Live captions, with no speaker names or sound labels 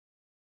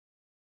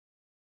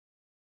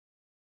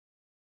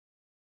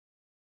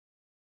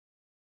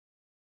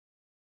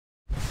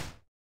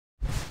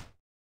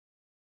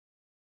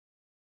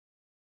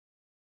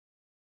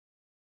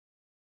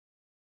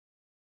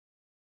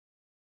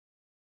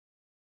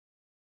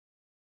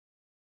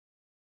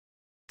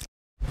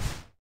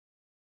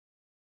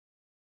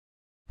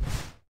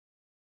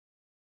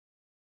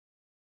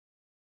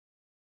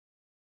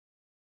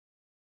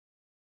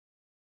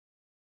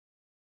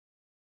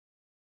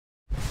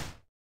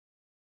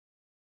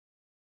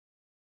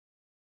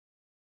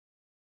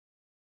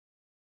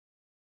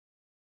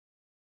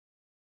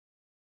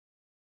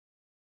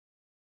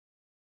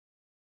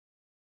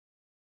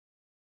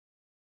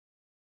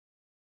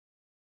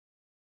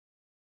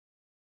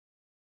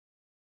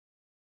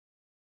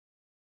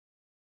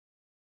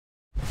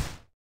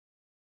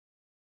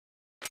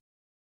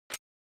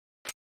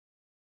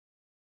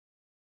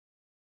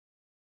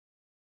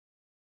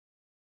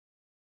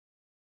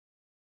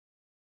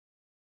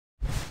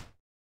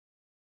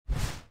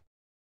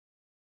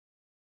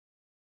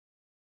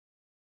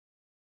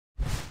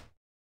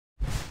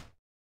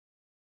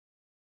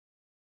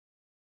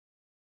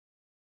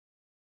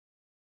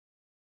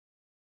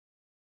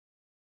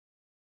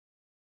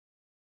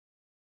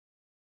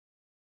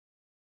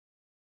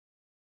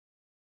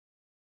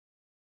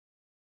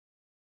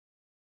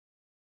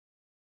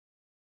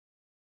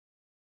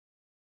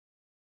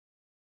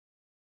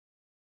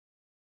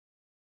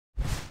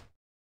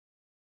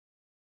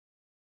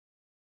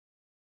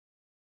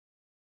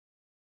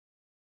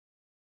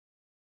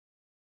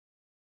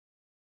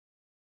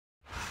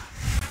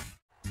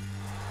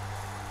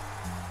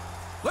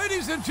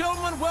Ladies and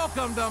gentlemen,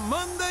 welcome to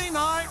Monday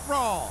Night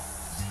Raw.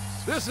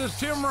 This is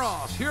Tim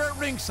Ross here at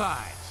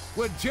ringside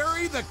with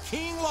Jerry the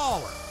King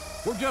Lawler.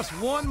 We're just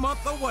 1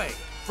 month away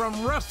from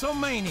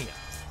WrestleMania.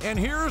 And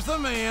here's the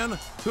man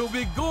who'll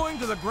be going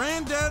to the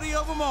granddaddy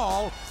of them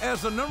all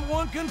as the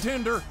 #1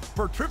 contender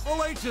for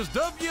Triple H's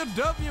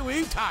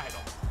WWE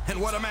title.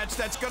 And what a match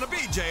that's gonna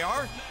be,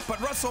 JR. But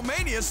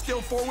WrestleMania is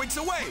still 4 weeks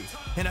away.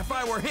 And if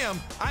I were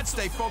him, I'd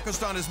stay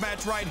focused on his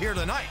match right here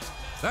tonight.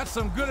 That's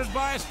some good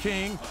advice,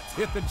 King.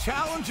 If the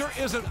challenger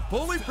isn't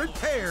fully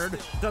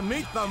prepared to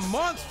meet the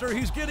monster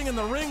he's getting in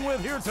the ring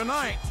with here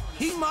tonight,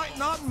 he might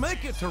not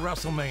make it to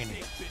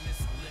WrestleMania.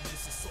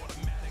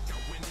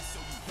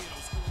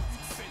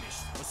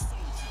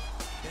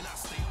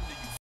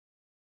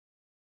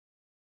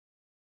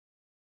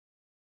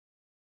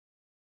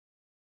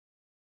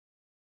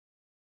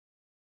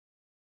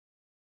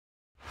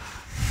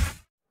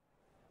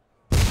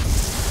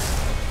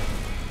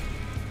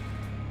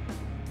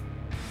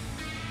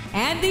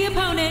 And the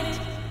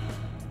opponent,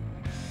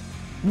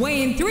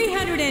 weighing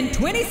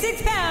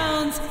 326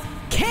 pounds,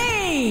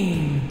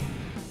 Kane.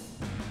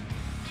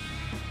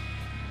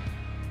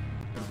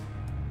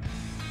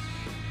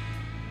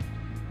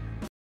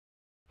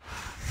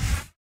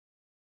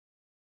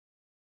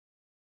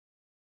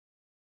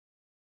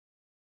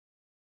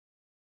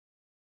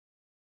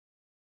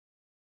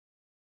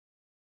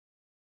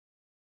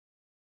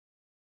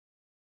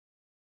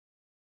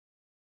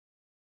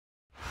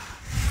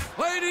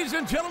 Ladies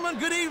and gentlemen,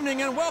 good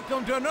evening and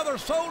welcome to another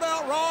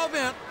sold-out Raw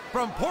event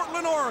from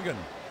Portland, Oregon.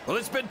 Well,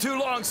 it's been too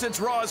long since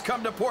Raw has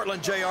come to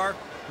Portland, JR.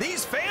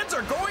 These fans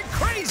are going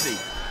crazy.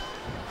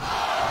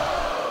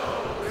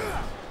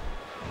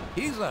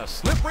 He's a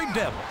slippery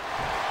devil.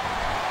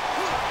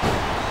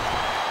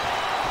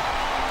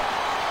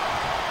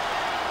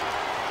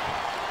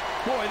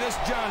 Boy, this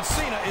John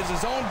Cena is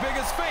his own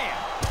biggest fan.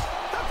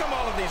 How come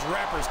all of these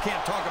rappers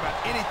can't talk about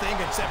anything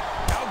except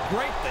how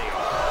great they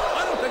are?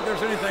 I don't think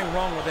there's anything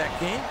wrong with that,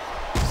 King.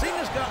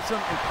 Cena's got some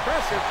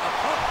impressive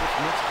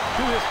accomplishments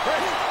to his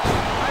credit.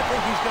 I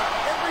think he's got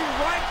every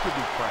right to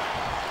be proud.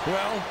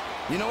 Well,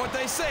 you know what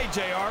they say,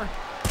 JR.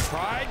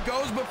 Pride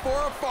goes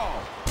before a fall.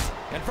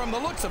 And from the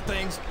looks of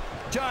things,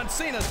 John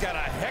Cena's got a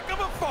heck of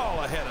a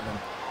fall ahead of him.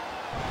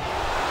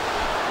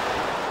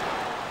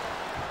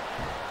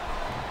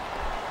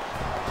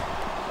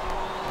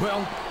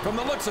 Well, from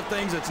the looks of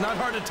things, it's not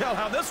hard to tell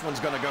how this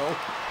one's gonna go.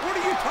 What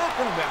are you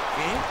talking about,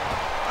 King?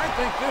 I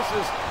think this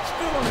is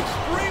still an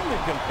extremely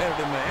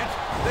competitive match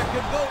that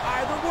could go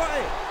either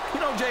way. You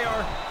know,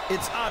 JR,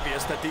 it's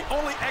obvious that the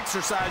only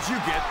exercise you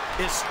get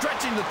is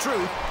stretching the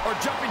truth or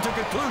jumping to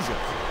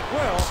conclusions.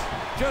 Well,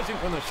 judging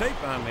from the shape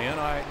I'm in,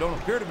 I don't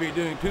appear to be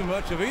doing too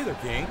much of either,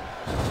 King.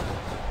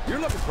 You're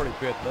looking pretty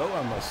fit, though,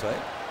 I must say.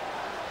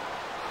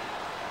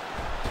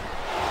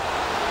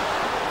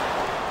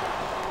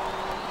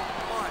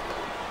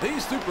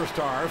 These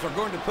superstars are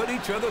going to put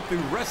each other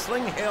through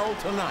wrestling hell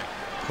tonight.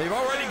 They've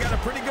already got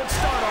a pretty good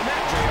start on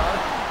that, JR.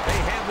 They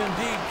have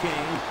indeed,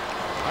 King.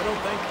 I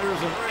don't think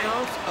there's an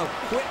ounce of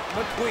quit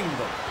between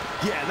them.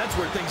 Yeah, that's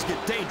where things get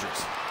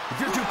dangerous. If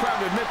you're too proud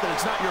to admit that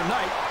it's not your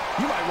night,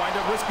 you might wind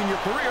up risking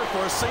your career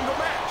for a single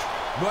match.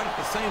 But at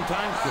the same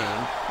time, King,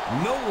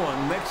 no one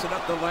makes it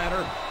up the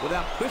ladder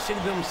without pushing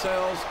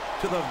themselves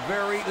to the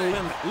very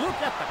limit. Look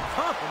at the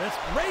confidence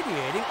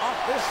radiating off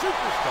this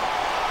superstar.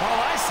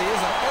 All I see is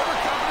an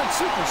overconfident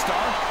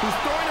superstar who's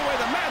throwing away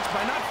the match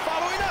by not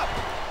following up.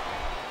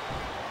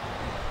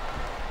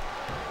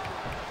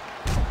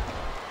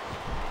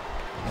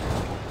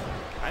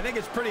 I think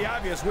it's pretty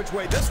obvious which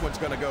way this one's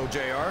going to go,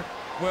 JR.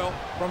 Well,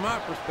 from my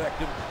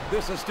perspective,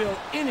 this is still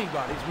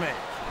anybody's match.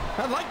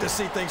 I'd like to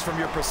see things from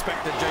your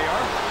perspective,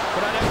 JR,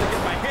 but I'd have to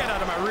get my head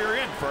out of my rear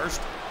end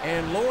first.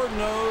 And Lord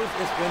knows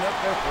it's been up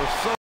there for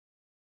so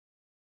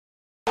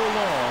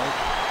long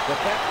that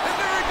and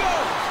there he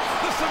goes!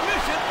 The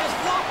submission is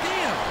locked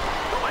in!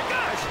 Oh my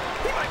gosh!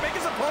 He might make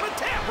his opponent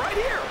tap right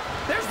here!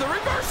 There's the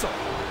reversal!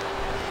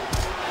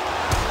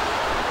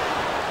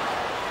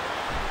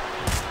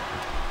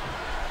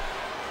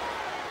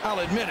 I'll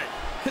admit it,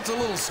 it's a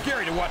little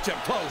scary to watch up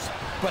close,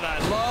 but I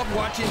love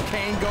watching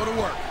Kane go to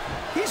work.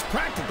 He's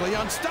practically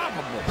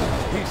unstoppable.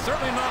 He's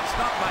certainly not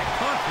stopped by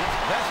confidence,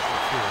 that's for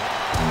sure.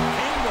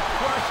 Kane will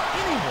crush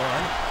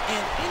anyone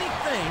and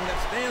anything that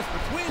stands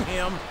between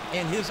him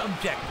and his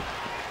objective.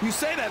 You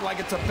say that like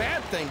it's a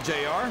bad thing,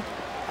 JR.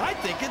 I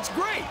think it's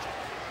great.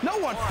 No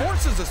one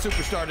forces a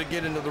superstar to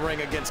get into the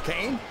ring against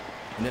Kane.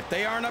 And if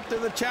they aren't up to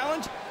the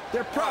challenge,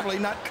 they're probably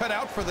not cut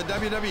out for the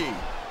WWE.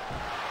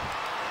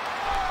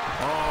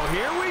 Oh,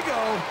 here we go.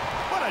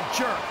 What a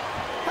jerk.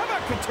 How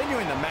about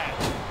continuing the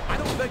match? I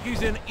don't think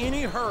he's in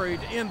any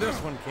hurry to end this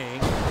one, King.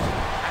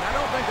 And I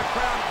don't think the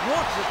crowd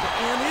wants it to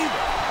end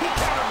either. He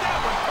countered that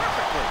one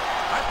perfectly.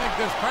 I think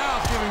this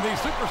crowd's giving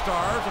these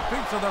superstars a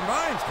piece of their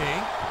minds,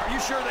 King. Are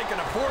you sure they can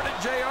afford it,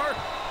 JR?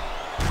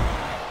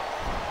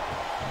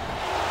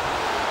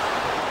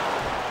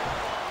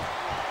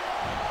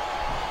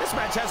 This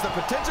match has the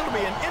potential to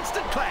be an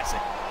instant classic,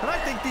 and I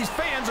think these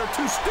fans are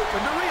too stupid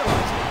to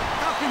realize it.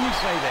 How can you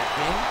say that,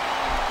 King?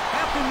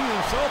 How can you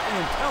insult the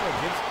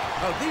intelligence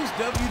of these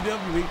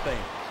WWE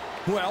fans?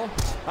 Well,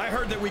 I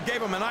heard that we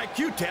gave him an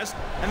IQ test,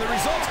 and the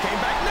results came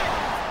back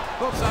negative.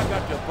 Folks, I've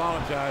got to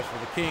apologize for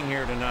the King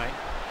here tonight.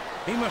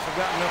 He must have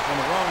gotten up on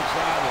the wrong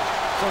side of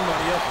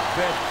somebody else's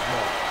bed this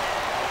morning.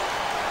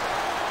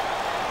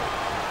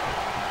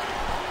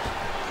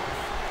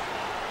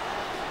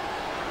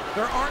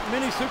 There aren't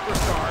many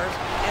superstars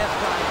as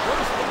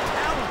diversely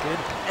talented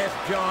as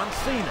John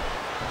Cena.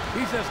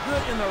 He's as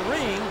good in the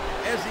ring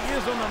as he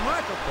is on the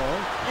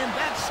microphone, and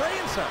that's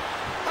saying something.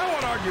 I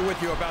won't argue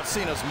with you about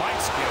Cena's mic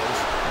skills.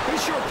 He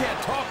sure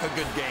can't talk a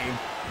good game.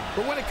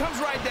 But when it comes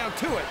right down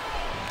to it,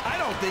 I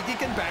don't think he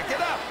can back it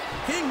up.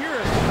 King, you're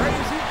as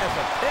crazy as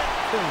a pet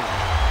coon.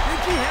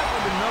 Did you happen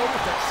to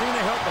notice that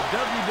Cena held the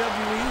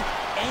WWE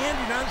and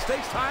United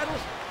States titles?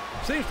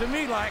 Seems to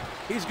me like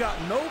he's got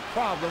no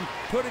problem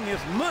putting his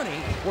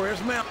money where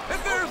his mouth. And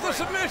there's the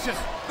submission.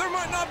 There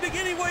might not be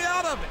any way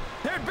out of it.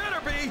 There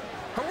better be,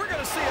 or we're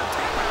going to see a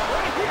tap out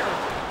right here.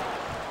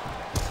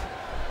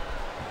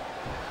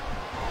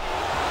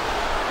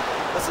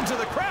 Listen to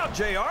the crowd,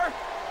 JR.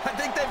 I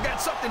think they've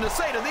got something to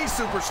say to these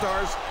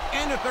superstars.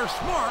 And if they're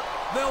smart,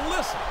 they'll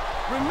listen.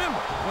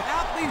 Remember,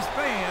 without these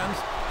fans,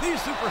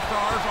 these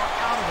superstars are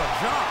out of a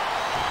job.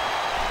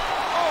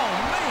 Oh,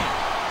 man.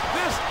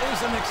 This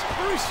is an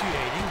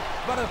excruciating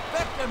but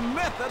effective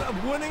method of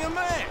winning a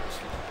match.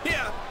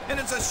 Yeah,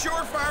 and it's a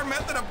surefire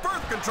method of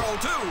birth control,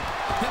 too.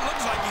 It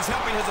looks like he's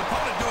helping his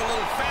opponent do a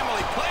little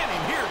family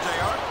planning here,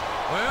 JR.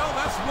 Well,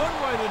 that's one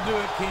way to do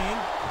it, King.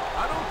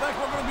 I don't think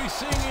we're going to be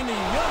seeing any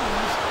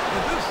youngins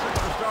in this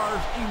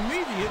superstar's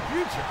immediate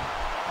future.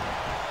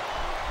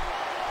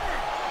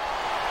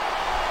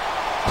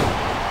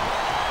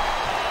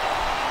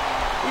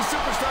 These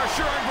superstars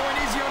sure aren't going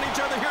easy on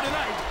each other here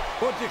tonight.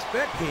 What'd you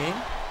expect, King?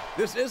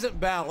 This isn't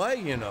ballet,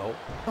 you know.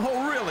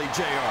 Oh, really,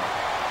 JR?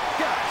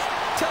 Gosh,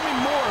 tell me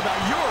more about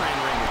your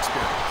in-ring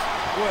experience.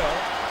 Well,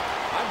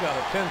 I've got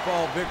a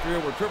pinfall victory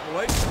over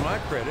Triple H to my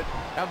credit.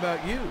 How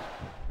about you?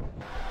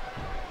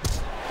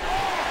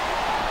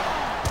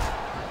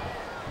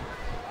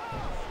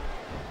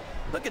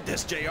 Look at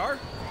this, JR.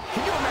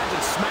 Can you imagine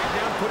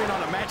Smackdown putting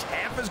on a match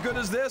half as good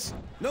as this?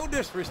 No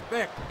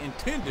disrespect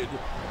intended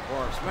for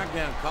our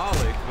Smackdown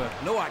colleagues, but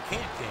no, I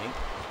can't, King.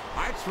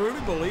 I truly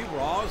believe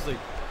Raw is the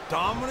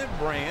dominant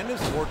brand in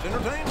sports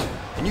entertainment.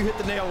 And you hit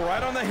the nail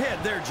right on the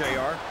head there,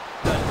 JR.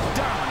 The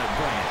dominant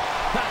brand.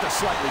 Not the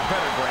slightly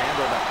better brand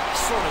or the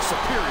sort of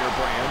superior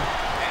brand.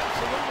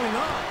 Absolutely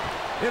not.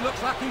 It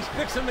looks like he's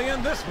fixing to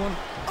end this one.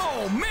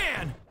 Oh,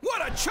 man!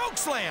 What a choke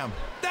slam!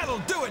 That'll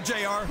do it,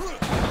 JR.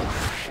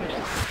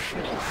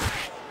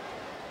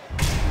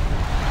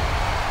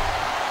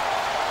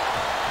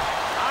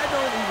 I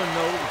don't even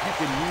know if you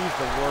can use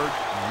the word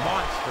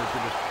monster to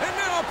this. And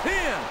now a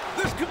pin!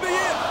 This could be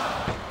it!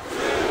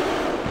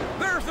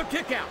 There's the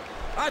kick out.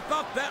 I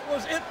thought that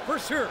was it for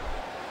sure.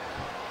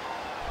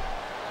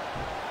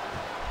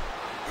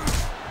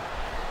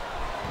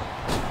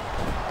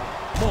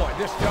 Boy,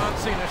 this John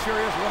Cena sure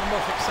is one of the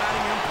most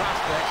exciting young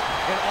prospects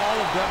in all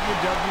of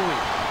WWE.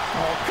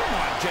 Oh, come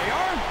on,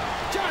 JR.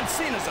 John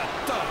Cena's a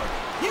thug.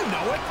 You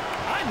know it.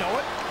 I know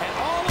it. And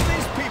all of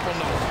these people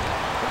know it.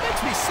 It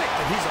makes me sick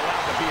that he's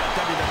allowed to be a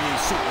WWE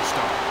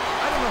superstar.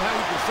 I don't know how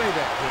you can say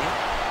that, King.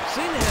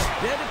 Cena has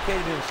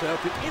dedicated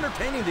himself to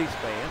entertaining these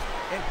fans,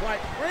 and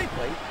quite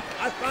frankly,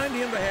 I find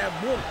him to have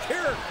more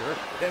character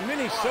than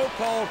many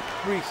so-called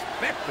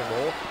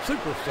respectable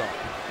superstars.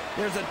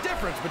 There's a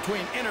difference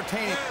between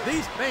entertaining.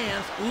 These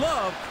fans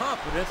love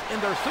confidence in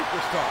their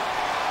superstar,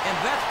 and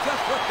that's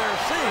just what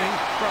they're seeing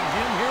from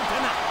him here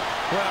tonight.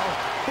 Well,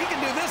 he can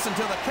do this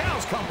until the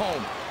cows come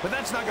home, but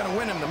that's not going to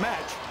win him the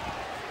match.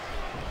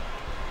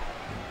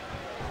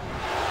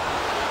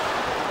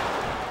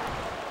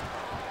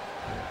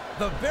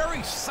 The very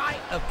sight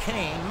of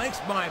Kane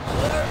makes my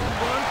blood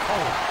run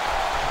cold.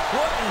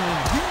 What an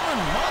inhuman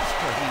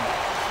monster he is.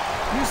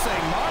 You say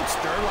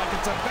monster like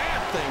it's a bad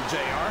thing,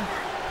 JR.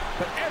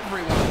 But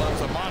everyone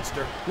loves a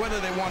monster, whether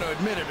they want to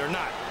admit it or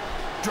not.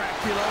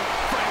 Dracula,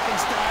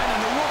 Frankenstein,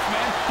 and the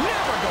Wolfman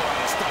never go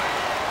out of style.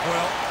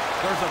 Well,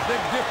 there's a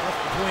big difference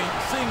between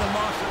seeing a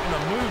monster in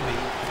a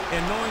movie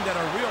and knowing that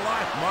a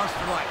real-life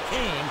monster like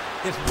Kane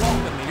is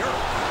walking the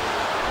earth.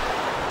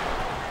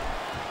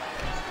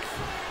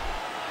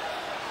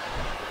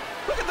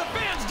 Look at the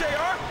fans,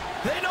 JR.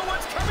 They know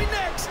what's coming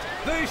next.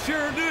 They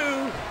sure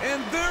do.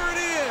 And there it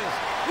is.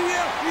 The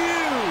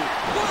FU.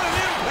 What an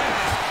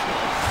impact.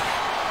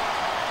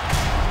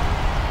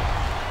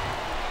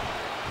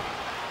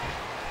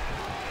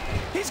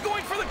 He's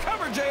going for the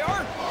cover, JR.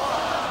 1,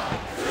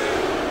 2,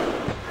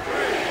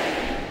 3.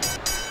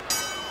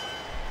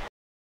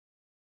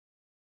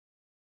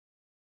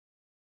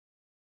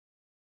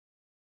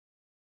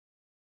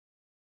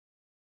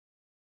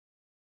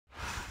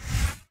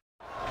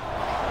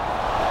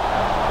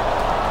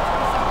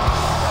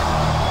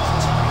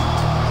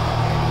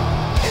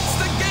 It's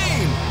the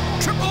game.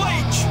 Triple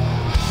H.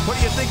 What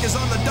do you think is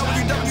on the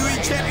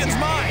WWE Champion's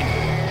mind?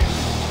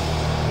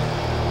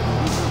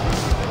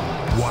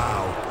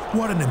 Wow,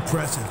 what an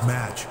impressive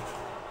match.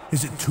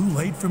 Is it too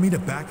late for me to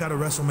back out of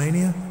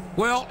WrestleMania?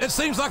 Well, it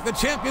seems like the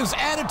champion's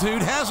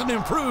attitude hasn't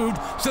improved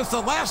since the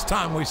last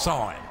time we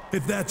saw him.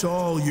 If that's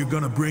all you're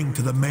gonna bring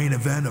to the main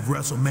event of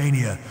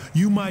WrestleMania,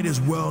 you might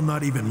as well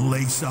not even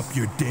lace up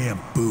your damn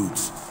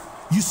boots.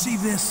 You see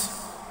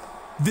this?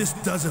 This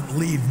doesn't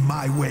leave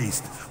my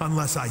waist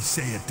unless I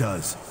say it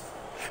does.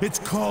 It's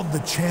called the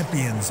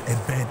champion's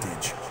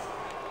advantage.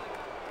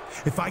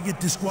 If I get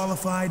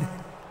disqualified,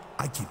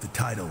 I keep the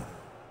title,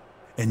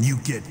 and you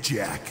get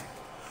Jack.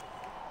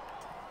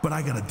 But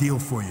I got a deal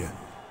for you.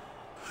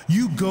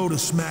 You go to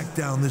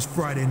Smackdown this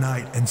Friday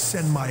night and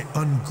send my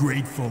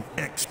ungrateful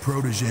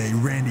ex-protege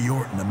Randy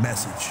Orton a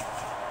message.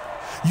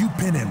 You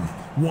pin him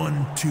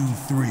 1, 2,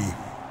 3,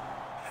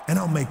 and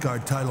I'll make our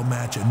title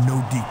match a no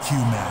DQ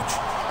match.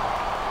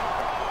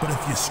 But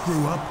if you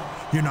screw up,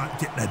 you're not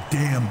getting a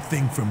damn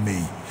thing from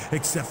me,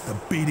 except the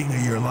beating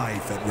of your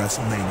life at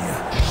WrestleMania.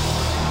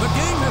 The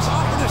game has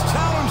offered this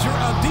challenger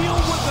a deal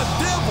with the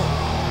devil.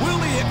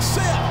 Will he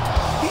accept?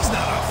 He's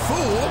not a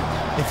fool.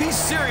 If he's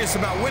serious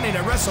about winning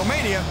at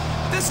WrestleMania,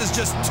 this is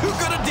just too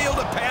good a deal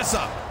to pass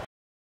up.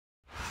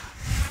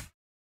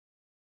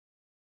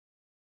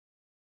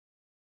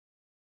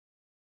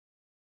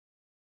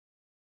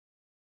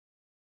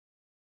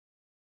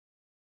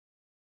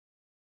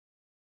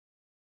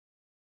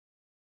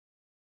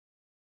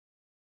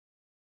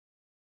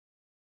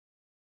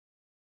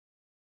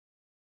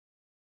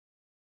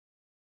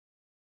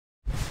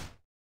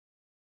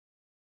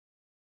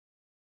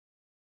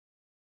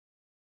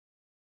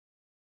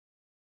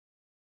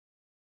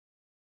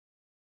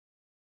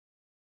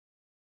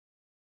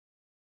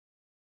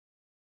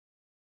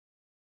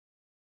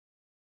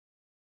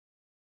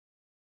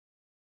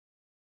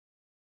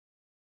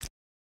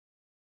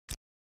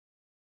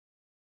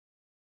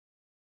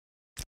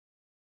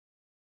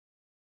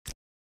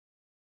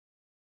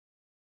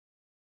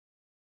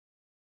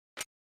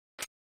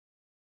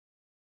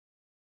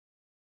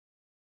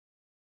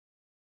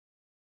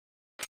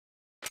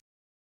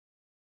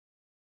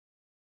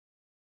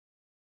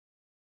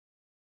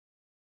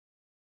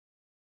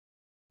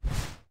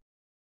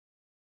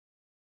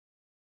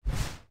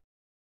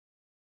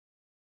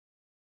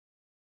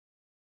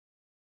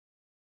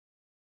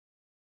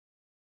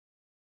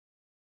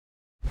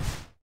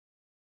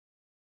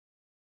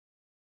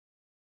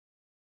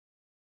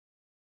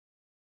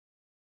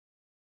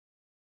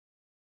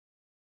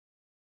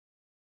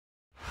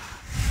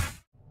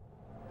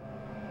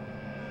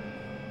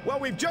 Well,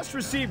 we've just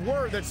received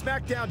word that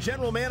Smackdown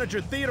General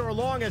Manager Theodore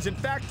Long has in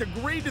fact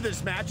agreed to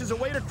this match as a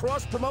way to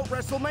cross-promote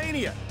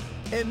WrestleMania.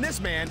 And this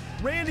man,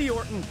 Randy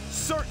Orton,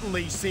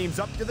 certainly seems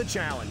up to the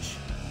challenge.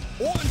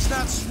 Orton's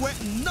not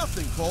sweating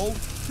nothing, Cole.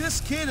 This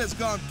kid has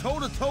gone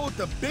toe-to-toe with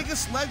the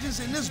biggest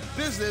legends in this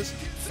business,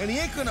 and he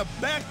ain't gonna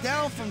back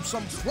down from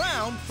some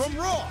clown from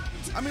Raw.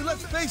 I mean,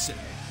 let's face it.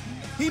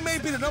 He may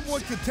be the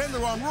 #1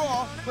 contender on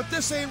Raw, but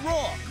this ain't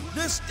Raw.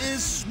 This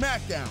is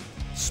SmackDown.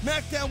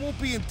 SmackDown won't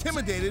be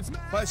intimidated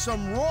by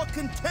some Raw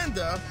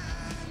contender,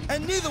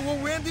 and neither will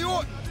Randy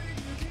Orton.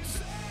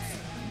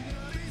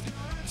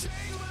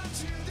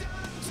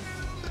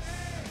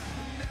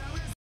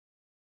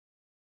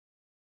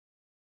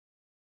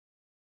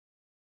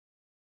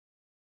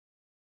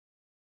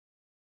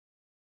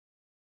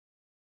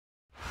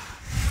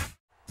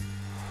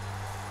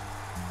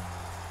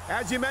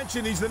 As you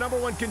mentioned, he's the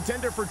 #1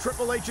 contender for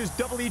Triple H's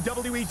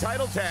WWE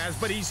title, Taz,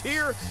 but he's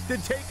here to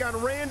take on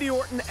Randy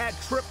Orton at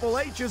Triple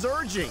H's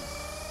urging.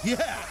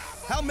 Yeah,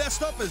 how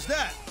messed up is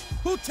that?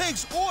 Who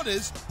takes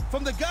orders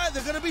from the guy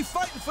they're gonna be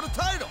fighting for the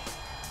title?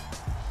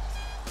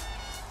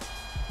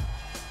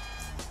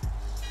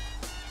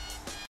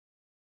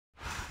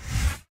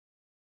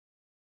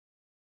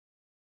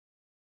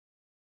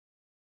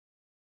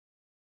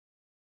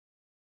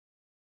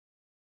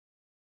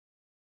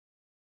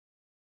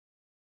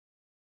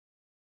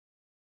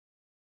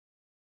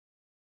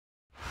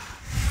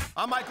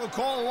 I'm Michael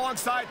Cole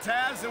alongside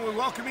Taz, and we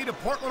welcome you to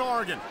Portland,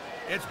 Oregon.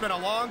 It's been a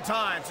long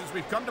time since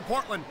we've come to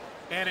Portland,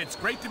 and it's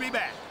great to be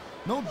back.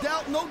 No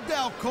doubt,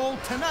 Cole.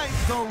 Tonight,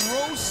 the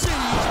Rose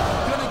City's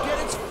gonna get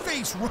its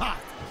face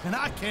rocked, and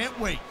I can't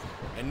wait.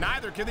 And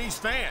neither can these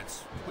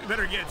fans. We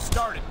better get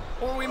started,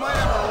 or we might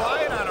have a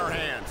riot on our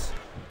hands.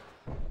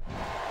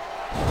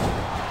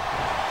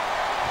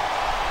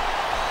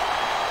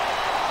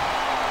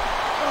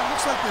 Oh, it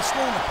looks like they're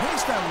slowing the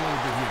pace down a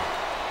little bit here.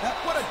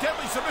 What a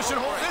deadly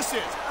submission hold this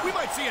is. We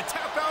might see a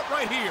tap out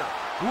right here.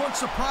 It won't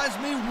surprise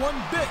me one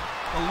bit.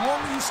 The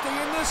longer you stay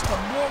in this, the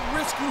more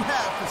risk you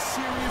have for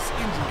serious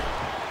injury.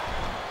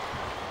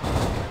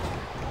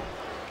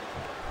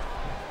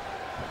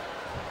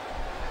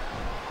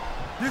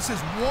 This is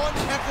one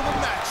heck of a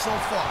match so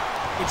far.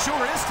 It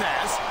sure is,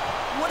 Taz.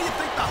 What do you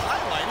think the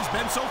highlight has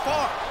been so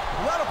far?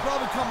 Well, that'll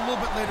probably come a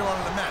little bit later on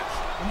in the match.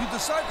 When you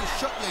decide to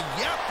shut your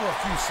yap for a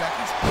few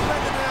seconds,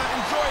 then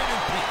enjoy it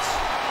in peace.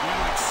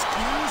 Will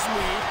excuse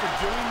me for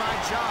doing my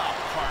job,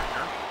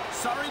 partner.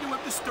 Sorry to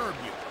have disturbed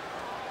you.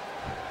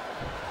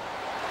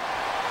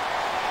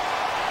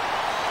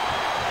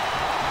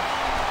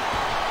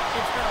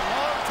 It's been a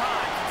long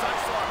time since I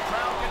saw a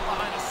crowd get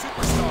behind a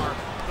superstar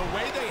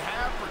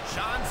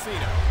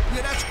Cena.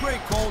 Yeah, that's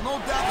great, Cole. No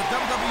doubt the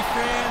WWE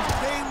fans,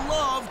 they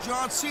love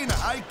John Cena.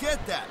 I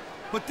get that.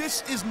 But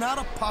this is not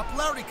a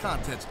popularity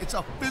contest. It's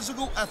a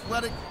physical,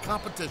 athletic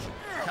competition.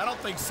 I don't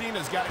think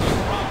Cena's got any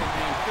problem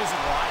being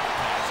physical either,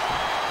 Taz.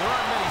 There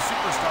aren't many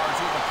superstars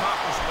who have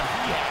accomplished what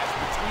he has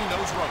between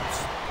those ropes.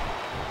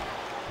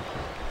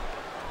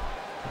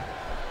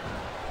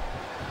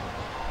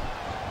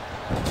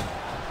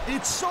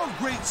 It's so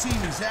great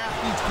seeing these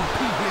athletes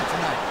compete here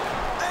tonight.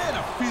 I had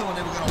a feeling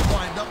they were going to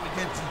wind up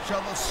against each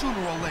other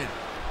sooner or later.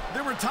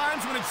 There were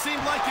times when it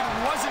seemed like it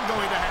wasn't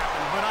going to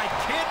happen, but I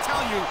can't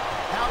tell you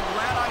how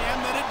glad I am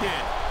that it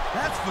did.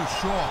 That's for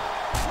sure.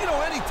 You know,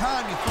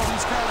 anytime you throw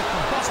these kind of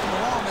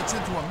combustible elements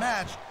into a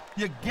match,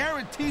 you're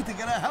guaranteed to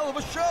get a hell of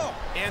a show.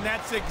 And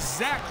that's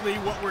exactly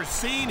what we're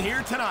seeing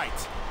here tonight.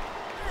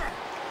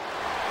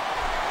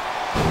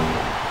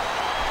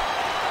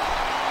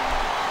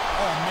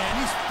 Oh, man,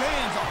 these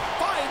fans are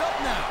fired up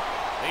now.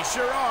 They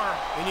sure are,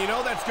 and you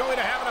know that's going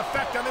to have an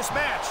effect on this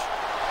match.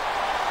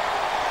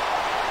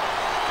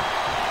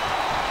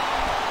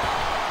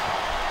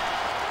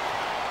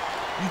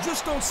 You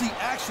just don't see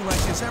action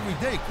like this every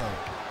day, Cole.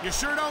 You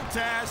sure don't,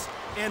 Taz.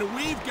 And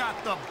we've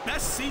got the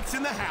best seats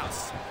in the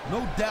house.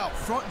 No doubt,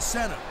 front and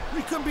center.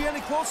 We couldn't be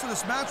any closer to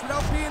this match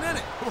without being in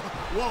it.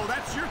 Whoa,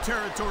 that's your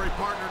territory,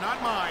 partner,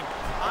 not mine.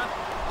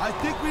 I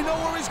think we know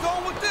where he's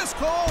going with this,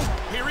 Cole.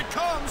 Here it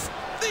comes.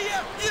 The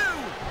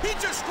FU! He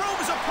just drove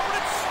his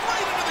opponent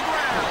straight into the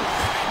ground.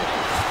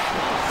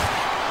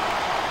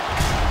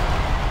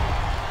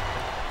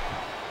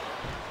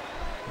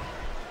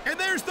 And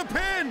there's the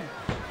pin.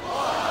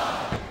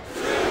 1,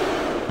 2,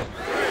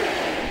 3.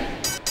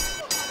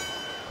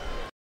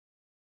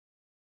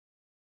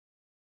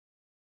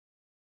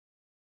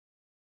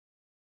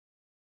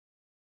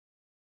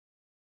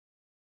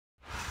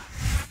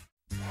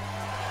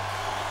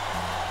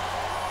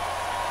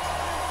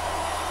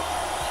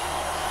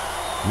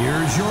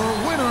 Here's your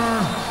winner,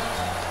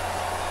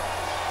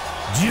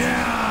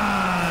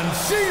 John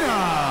Cena.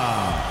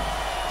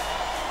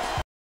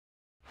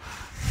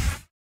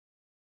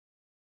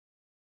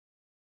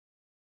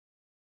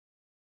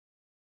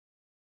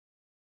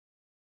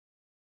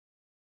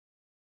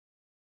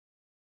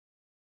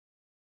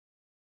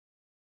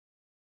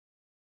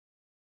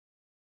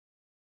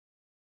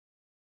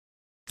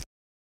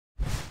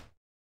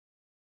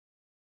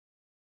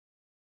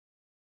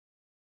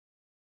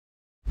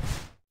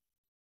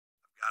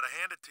 Gotta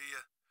hand it to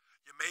you.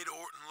 You made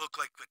Orton look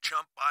like the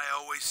chump I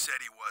always said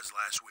he was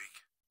last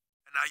week.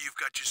 And now you've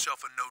got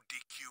yourself a no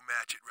DQ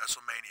match at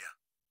WrestleMania.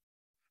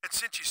 And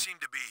since you seem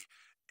to be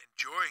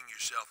enjoying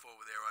yourself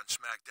over there on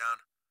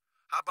Smackdown,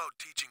 how about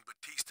teaching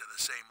Batista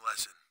the same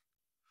lesson?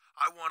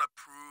 I want to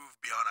prove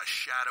beyond a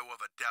shadow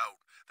of a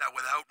doubt that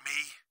without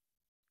me,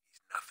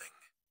 he's nothing.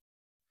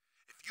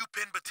 If you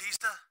pin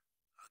Batista,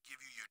 I'll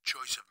give you your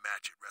choice of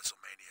match at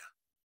WrestleMania.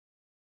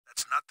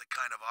 That's not the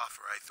kind of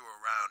offer I throw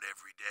around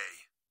every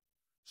day.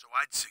 So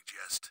I'd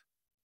suggest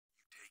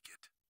you take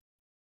it.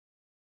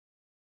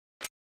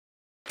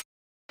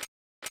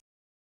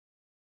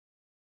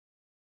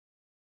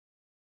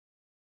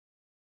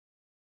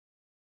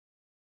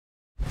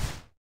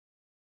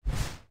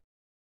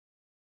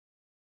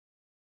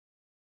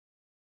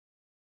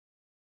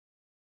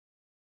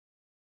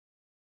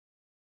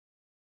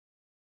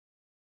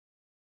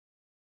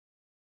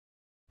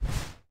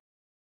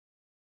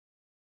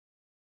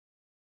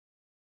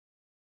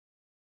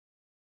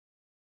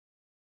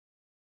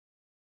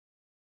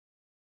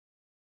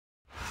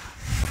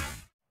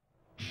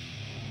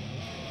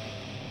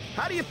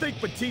 How do you think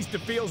Batista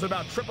feels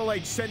about Triple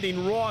H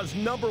sending Raw's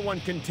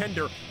 #1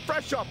 contender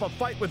fresh off a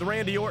fight with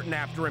Randy Orton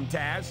after him,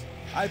 Taz?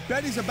 I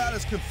bet he's about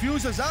as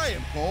confused as I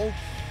am, Cole.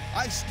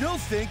 I still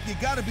think you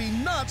gotta be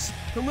nuts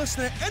to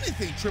listen to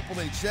anything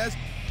Triple H says,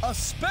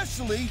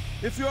 especially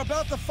if you're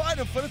about to fight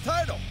him for the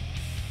title.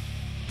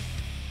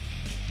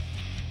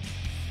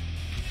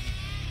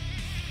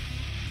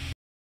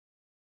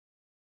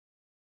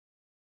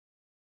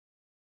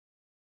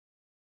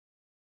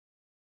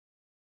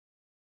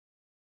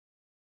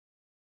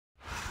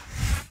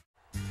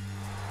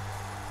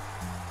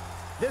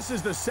 This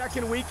is the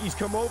second week he's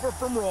come over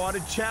from Raw to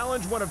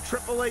challenge one of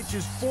Triple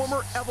H's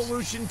former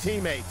Evolution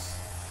teammates.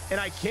 And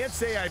I can't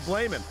say I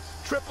blame him.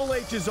 Triple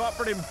H has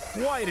offered him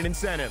quite an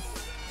incentive.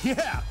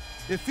 Yeah,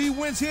 if he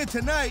wins here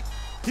tonight,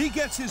 he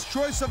gets his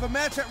choice of a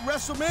match at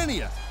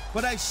WrestleMania.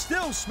 But I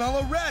still smell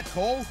a rat,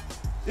 Cole.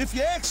 If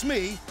you ask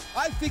me,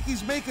 I think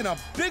he's making a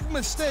big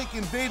mistake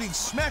invading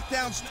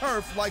SmackDown's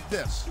turf like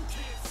this.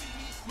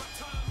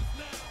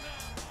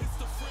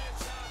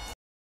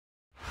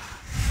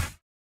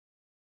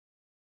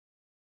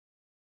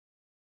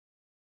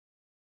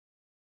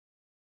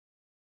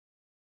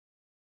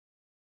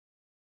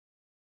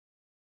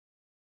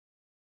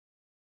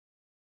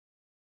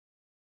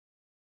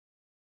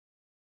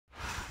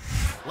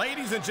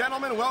 Ladies and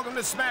gentlemen, welcome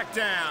to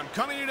Smackdown,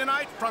 coming to you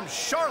tonight from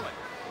Charlotte,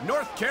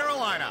 North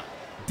Carolina.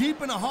 Deep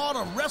in the heart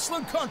of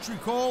wrestling country,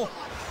 Cole.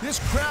 This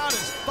crowd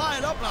is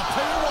fired up, and I'll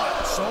tell you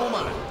what, so am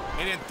I.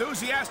 An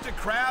enthusiastic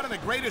crowd and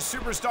the greatest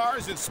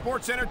superstars in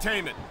sports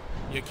entertainment.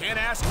 You can't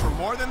ask for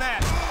more than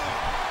that.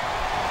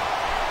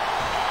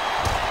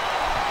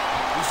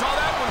 We saw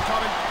that one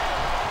coming.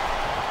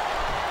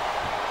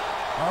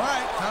 All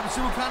right, time to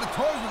see what kind of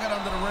toys we got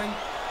under the ring.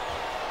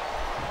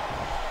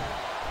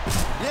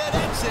 Yeah,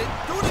 that's it.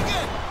 Do it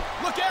again.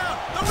 Look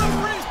out! The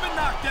referee's been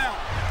knocked out.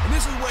 And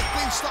this is where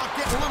things start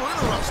getting a little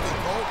interesting,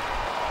 Cole.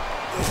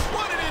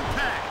 What an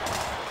impact!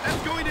 That's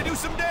going to do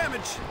some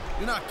damage.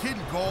 You're not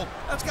kidding, Cole.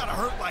 That's got to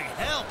hurt like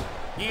hell.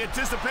 He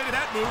anticipated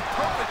that move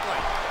perfectly.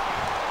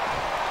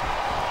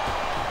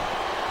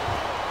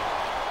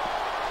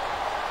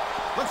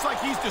 Looks like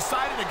he's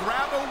decided to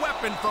grab a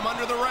weapon from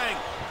under the ring.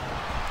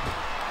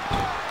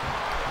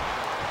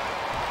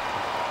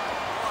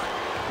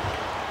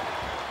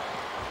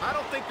 I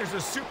don't think there's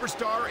a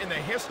superstar in the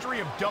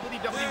history of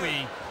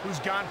WWE who's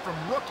gone from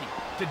rookie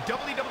to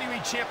WWE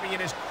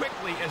champion as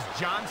quickly as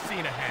John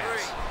Cena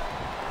has.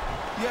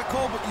 Yeah,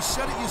 Cole, but you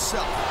said it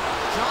yourself.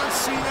 John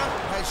Cena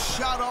has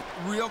shot up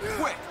real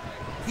quick.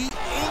 He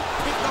ain't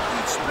picked up the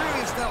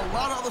experience that a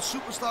lot of other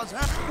superstars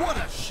have.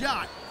 What a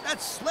shot. That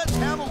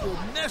sledgehammer will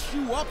mess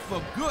you up for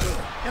good.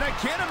 And I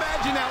can't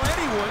imagine how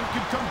anyone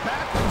could come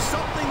back from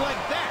something like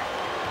that.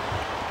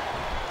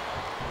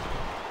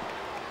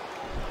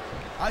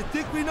 I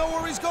think we know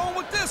where he's going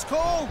with this,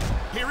 Cole.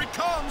 Here it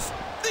comes.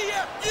 The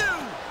FU.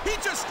 He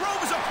just drove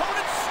his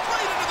opponent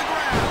straight into the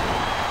ground.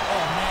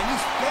 Oh, man,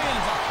 these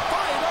fans are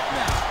fired up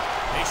now.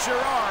 They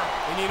sure are.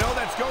 And you know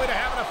that's going to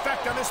have an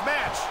effect on this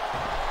match.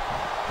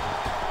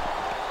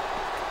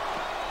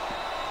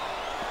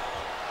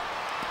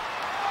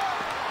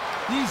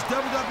 These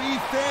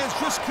WWE fans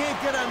just can't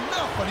get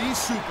enough of these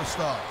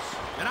superstars.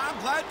 And I'm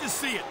glad to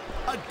see it.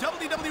 A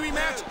WWE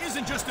match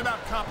isn't just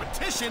about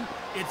competition,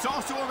 it's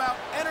also about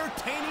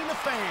entertaining the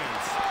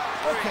fans.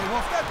 Okay,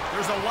 well,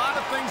 there's a lot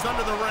of things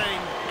under the ring,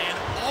 and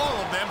all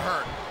of them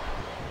hurt.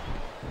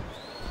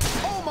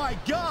 Oh my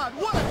God,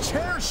 what a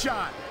chair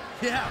shot!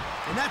 Yeah,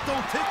 and that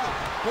don't tickle.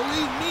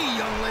 Believe me,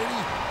 young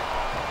lady.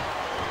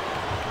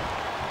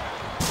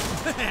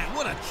 Man,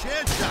 what a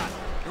chair shot.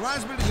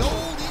 Reminds me of the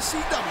old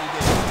ECW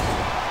days.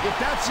 If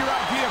that's your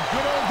idea of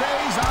good old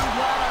days, I'm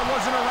glad I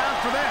wasn't around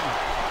for them.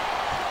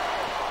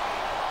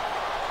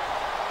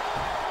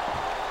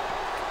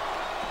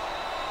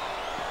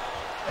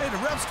 Hey, the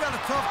ref's got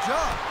a tough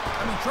job.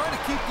 I mean, trying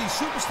to keep these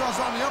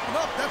superstars on the up and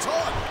up, that's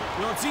hard.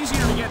 Well, it's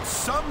easier to get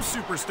some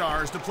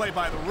superstars to play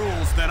by the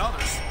rules than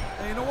others.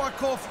 Hey, you know what,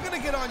 Cole? If you're going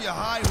to get on your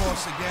high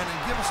horse again and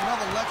give us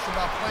another lecture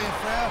about playing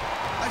fair,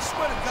 I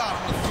swear to God,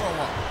 I'm going to throw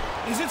up.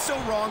 Is it so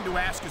wrong to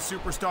ask a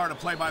superstar to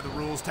play by the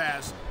rules,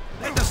 Taz?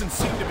 That doesn't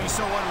seem to be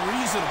so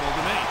unreasonable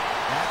to me.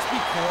 That's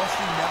because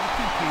you never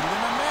competed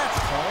in a match,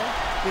 Cole.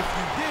 If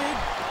you did,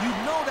 you'd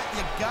know that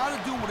you gotta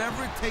do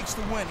whatever it takes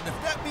to win. And if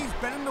that means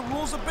bending the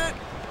rules a bit,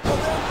 well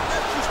then,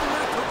 that's just the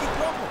way the cookie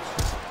crumbles.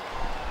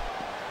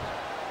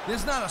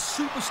 There's not a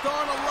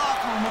superstar in the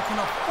locker room who can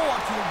afford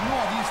to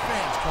ignore these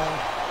fans, Cole.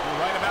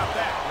 You're right about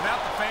that. Without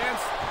the fans,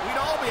 we'd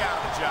all be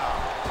out of a job.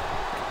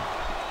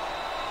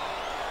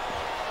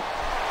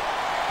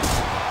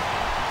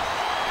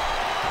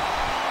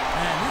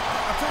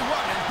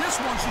 This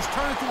one's just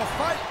turned into a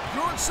fight,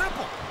 pure and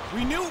simple.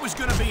 We knew it was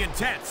going to be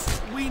intense.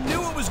 We knew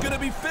it was going to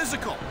be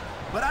physical.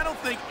 But I don't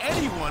think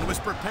anyone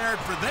was prepared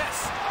for this.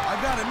 I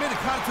gotta admit,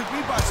 it kind of took me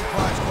by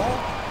surprise, Cole.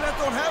 That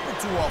don't happen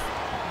too often.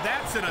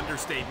 That's an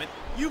understatement.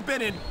 You've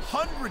been in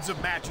hundreds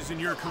of matches in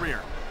your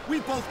career.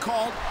 We've both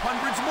called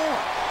hundreds more.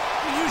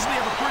 We usually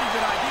have a pretty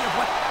good idea of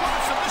what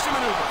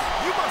submission maneuvers.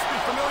 You must be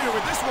familiar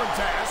with this one,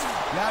 Taz.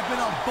 Yeah, I've been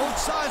on both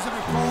sides of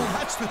it, Cole.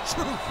 That's the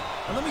truth.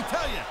 And let me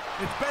tell you,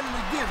 it's better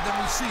to give than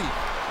receive.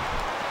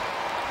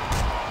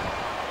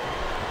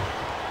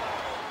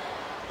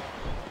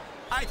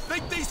 I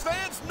think these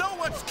fans know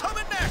what's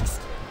coming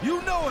next.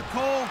 You know it,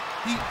 Cole.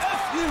 The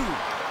FU.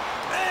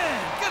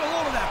 Man, get a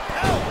load of that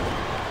power.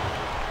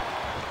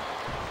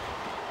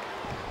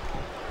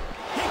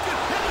 He could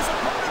hit his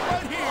opponent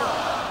right here.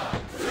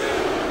 1,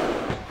 2,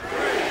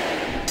 3.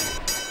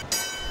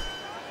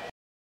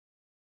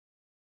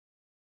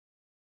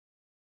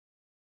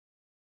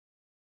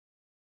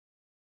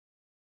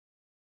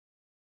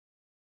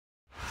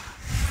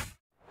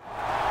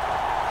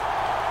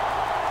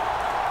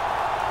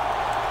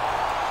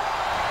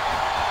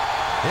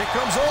 Here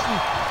comes Orton.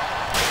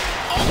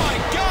 Oh my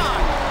God!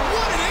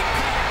 What an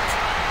impact!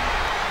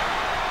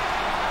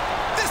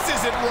 This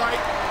isn't right.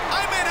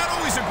 I may not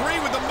always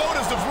agree with the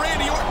motives of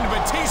Randy Orton and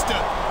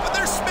Batista, but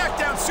they're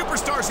SmackDown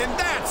superstars, and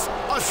that's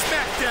a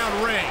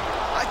SmackDown ring.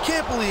 I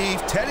can't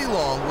believe Teddy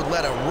Long would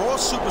let a Raw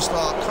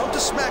superstar come to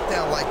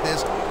SmackDown like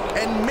this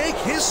and make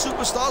his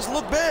superstars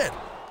look bad.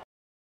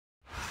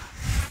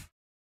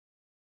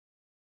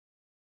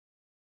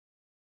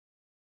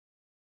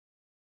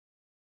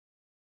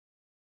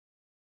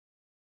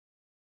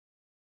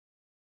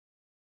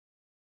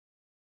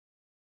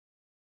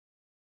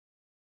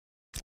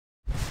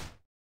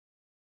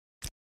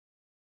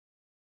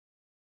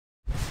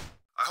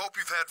 I hope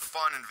you've had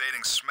fun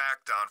invading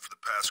Smackdown for the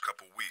past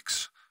couple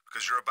weeks,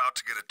 because you're about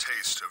to get a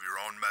taste of your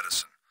own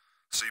medicine.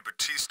 See,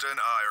 Batista and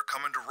I are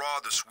coming to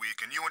Raw this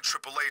week, and you and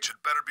Triple H had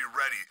better be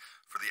ready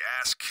for the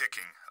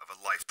ass-kicking of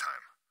a lifetime.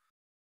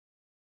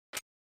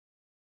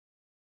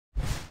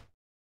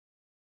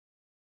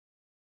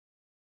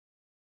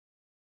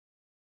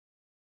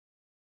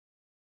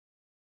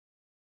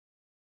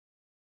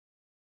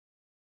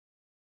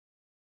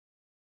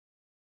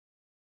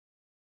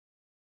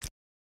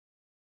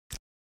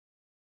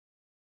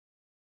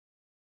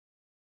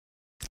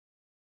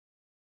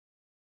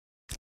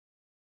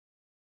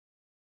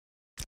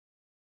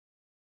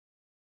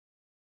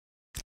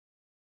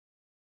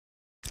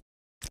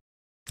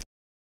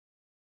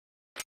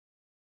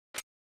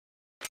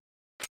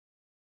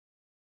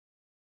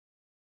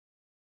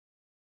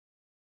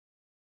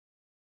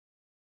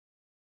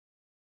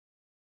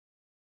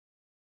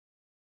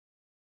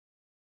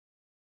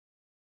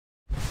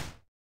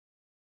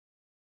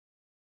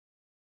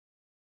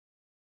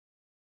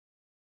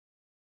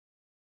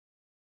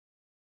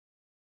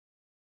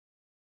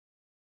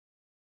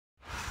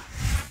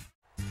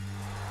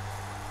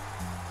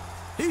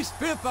 He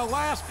spent the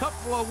last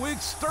couple of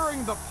weeks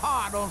stirring the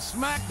pot on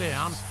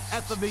Smackdown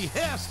at the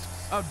behest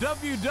of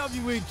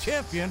WWE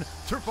Champion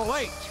Triple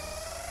H.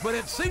 But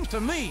it seems to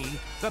me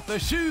that the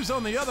shoe's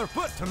on the other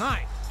foot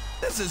tonight.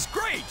 This is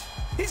great!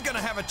 He's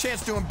gonna have a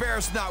chance to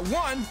embarrass not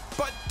one,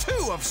 but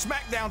two of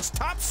SmackDown's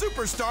top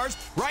superstars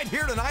right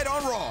here tonight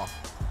on Raw.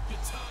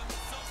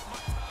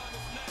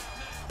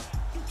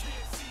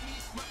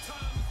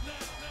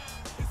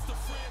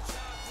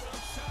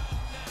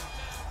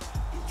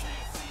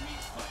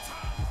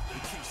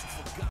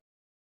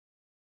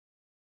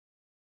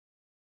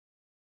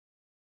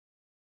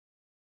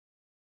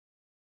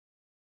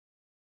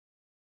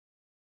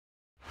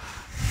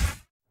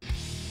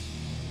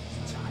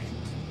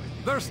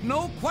 There's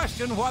no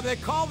question why they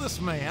call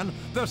this man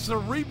the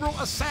Cerebral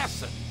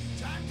Assassin.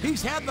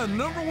 He's had the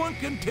 #1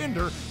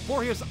 contender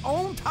for his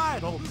own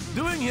title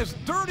doing his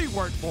dirty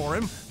work for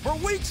him for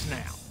weeks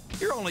now.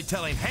 You're only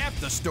telling half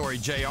the story,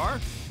 JR.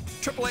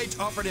 Triple H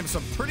offered him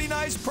some pretty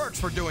nice perks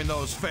for doing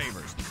those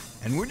favors.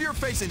 And when you're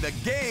facing the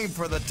game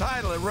for the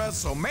title at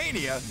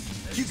WrestleMania,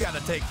 you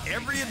gotta take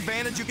every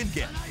advantage you can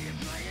get.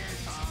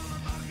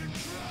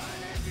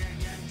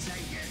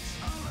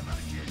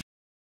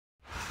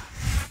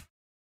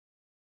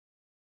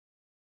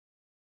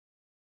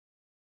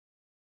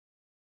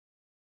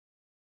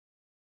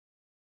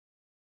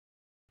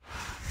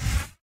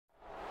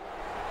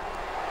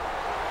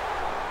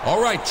 All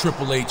right,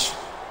 Triple H,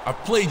 I've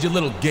played your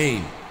little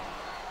game,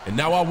 and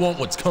now I want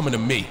what's coming to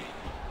me.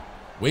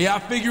 Way I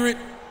figure it,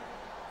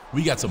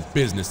 we got some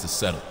business to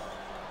settle.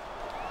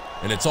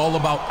 And it's all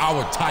about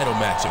our title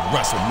match at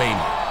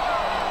WrestleMania.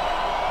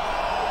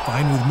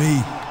 Fine with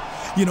me.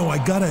 You know, I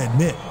gotta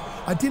admit,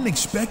 I didn't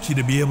expect you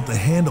to be able to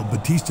handle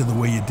Batista the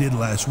way you did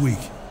last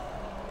week.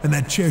 And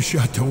that chair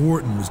shot to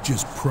Orton was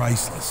just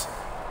priceless.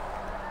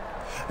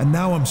 And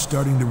now I'm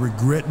starting to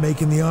regret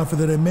making the offer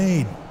that I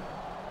made.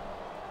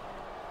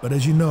 But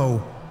as you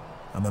know,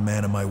 I'm a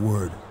man of my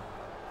word.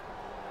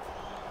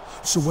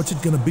 So what's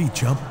it gonna be,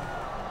 chump?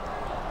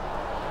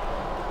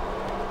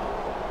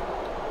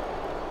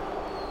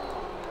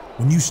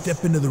 When you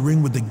step into the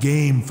ring with the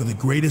game for the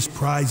greatest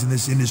prize in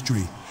this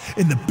industry,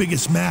 in the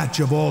biggest match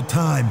of all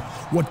time,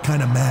 what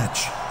kind of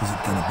match is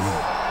it gonna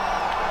be?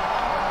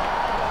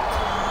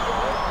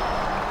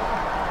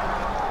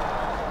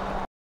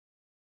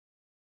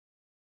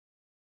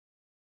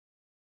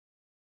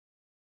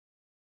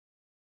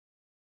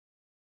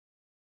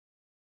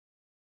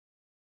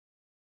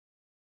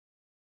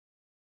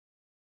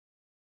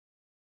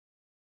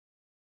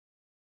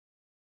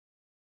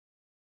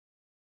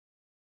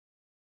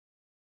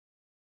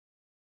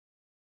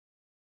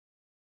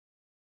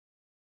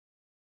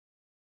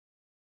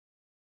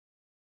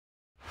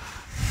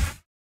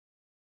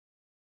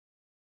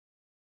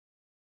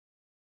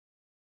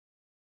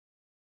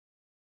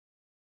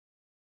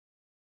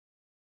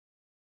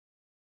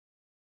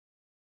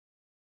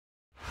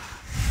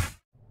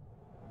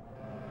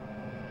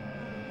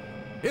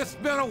 It's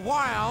been a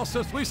while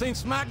since we've seen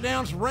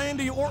SmackDown's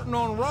Randy Orton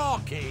on Raw,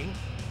 King.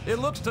 It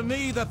looks to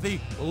me that the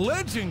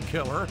Legend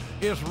Killer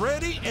is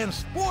ready and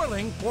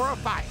spoiling for a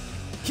fight.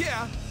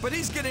 Yeah, but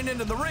he's getting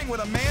into the ring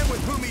with a man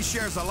with whom he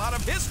shares a lot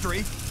of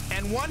history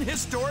and one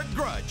historic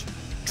grudge,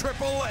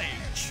 Triple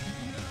H.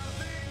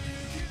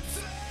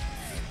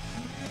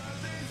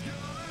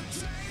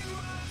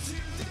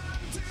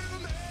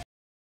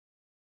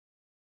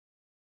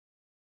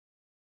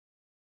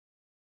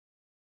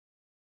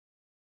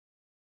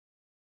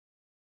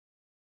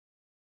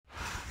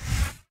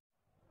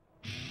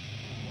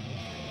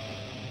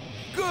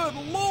 Good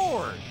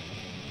Lord!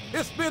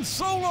 It's been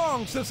so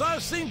long since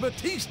I've seen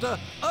Batista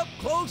up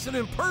close and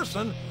in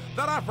person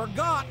that I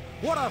forgot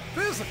what a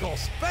physical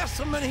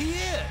specimen he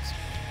is.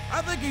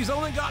 I think he's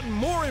only gotten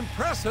more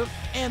impressive,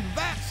 and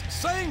that's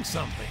saying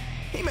something.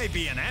 He may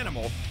be an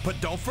animal, but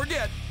don't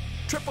forget,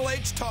 Triple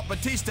H taught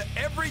Batista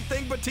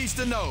everything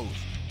Batista knows.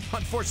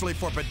 Unfortunately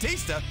for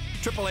Batista,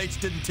 Triple H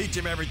didn't teach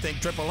him everything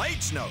Triple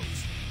H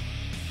knows.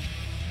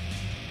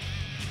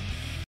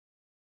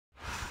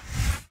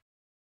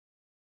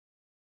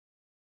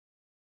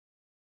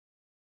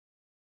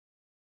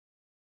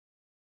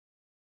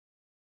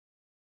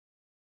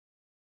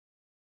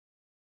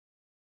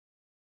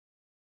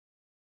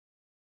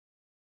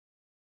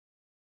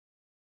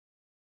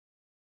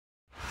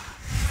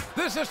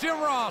 This is Jim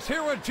Ross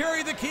here with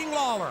Jerry the King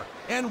Lawler,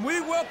 and we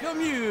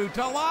welcome you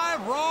to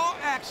live Raw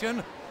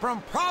action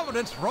from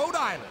Providence, Rhode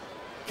Island.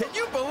 Can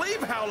you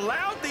believe how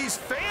loud these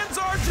fans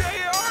are,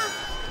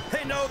 JR?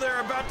 They know they're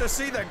about to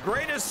see the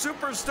greatest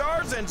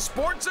superstars in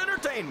sports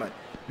entertainment.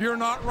 You're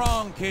not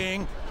wrong,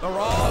 King. The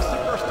Raw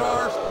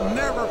superstars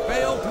never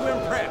fail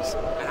to impress,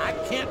 and I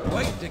can't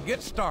wait to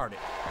get started.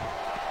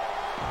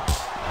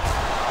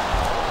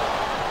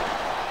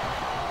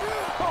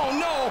 Oh,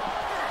 no!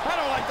 I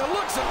don't like the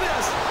looks of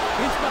this.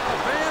 He's got the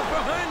fans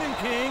behind him,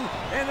 King,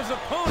 and his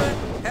opponent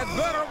had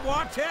better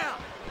watch out.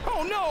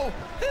 Oh, no!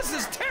 This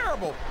is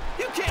terrible!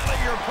 You can't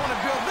let your opponent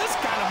build this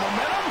kind of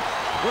momentum!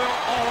 Well,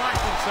 all I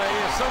can say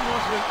is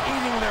someone's been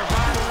eating their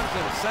vitamins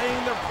and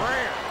saying their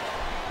prayers.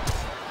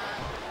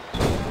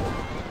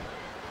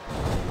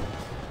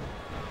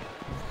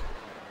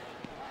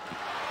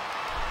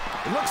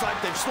 It looks like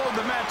they've slowed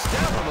the match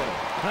down a little,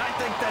 and I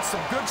think that's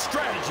some good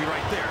strategy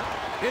right there.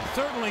 It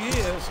certainly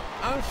is.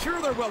 I'm sure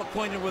they're well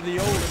acquainted with the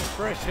old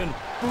expression,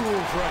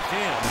 fools rush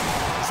in.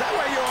 Is that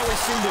why you always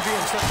seem to be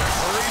in such a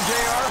hurry,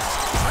 JR?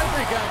 I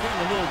think I've eaten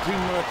a little too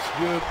much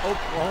good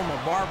Oklahoma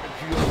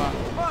barbecue about...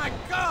 My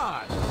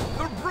God!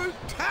 The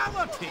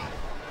brutality!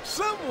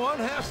 Someone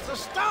has to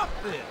stop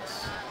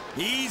this.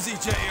 Easy,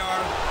 JR.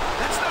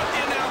 That's not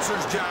the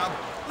announcer's job.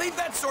 Leave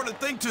that sort of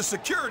thing to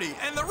security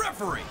and the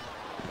referee.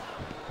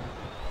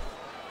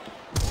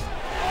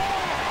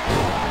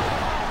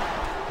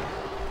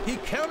 He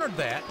countered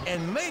that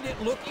and made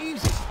it look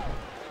easy.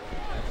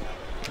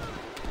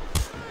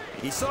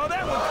 He saw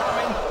that one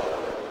coming.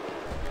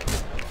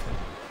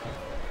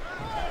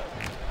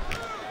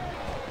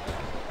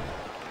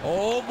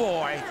 Oh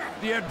boy,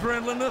 the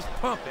adrenaline is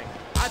pumping.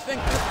 I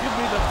think this could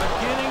be the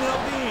beginning of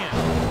the end.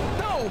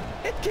 No,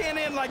 it can't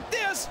end like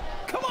this.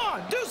 Come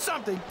on, do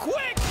something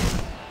quick.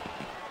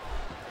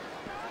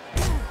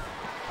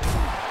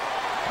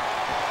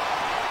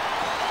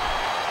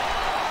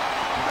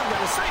 I've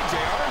got to say,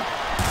 JR,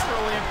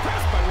 I'm really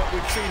impressed by what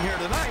we've seen here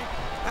tonight.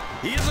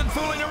 He isn't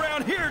fooling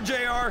around here,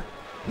 JR.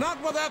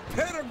 Not with that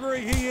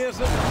pedigree, he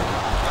isn't.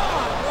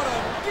 God, what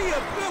a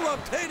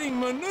debilitating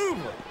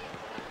maneuver.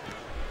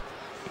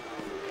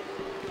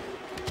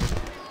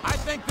 I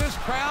think this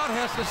crowd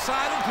has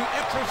decided to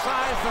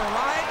exercise the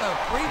right of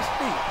free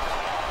speech.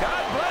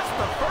 God bless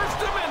the First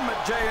Amendment,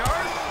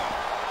 JR.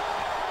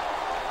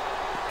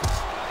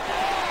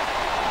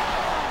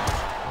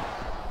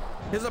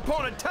 His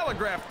opponent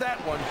telegraphed that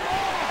one.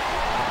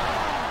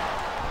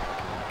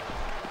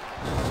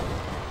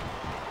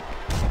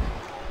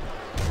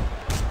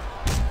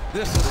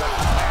 This is a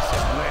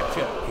classic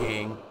matchup,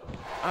 King.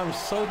 I'm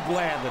so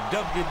glad the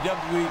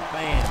WWE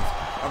fans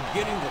are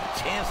getting the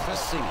chance to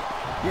see it.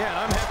 Yeah,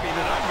 and I'm happy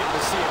that I'm getting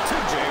to see it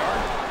too, JR.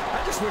 I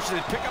just wish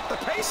they'd pick up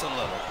the pace a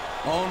little.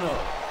 Oh, no.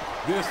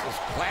 This is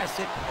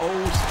classic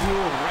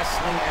old-school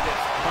wrestling at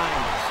its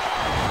finest.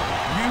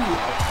 You,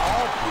 of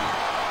all people,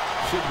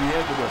 should be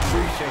able to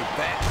appreciate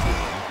that,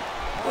 King.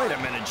 Wait a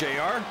minute,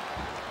 JR.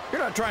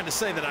 You're not trying to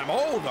say that I'm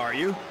old, are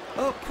you?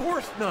 Of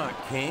course not,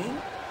 King.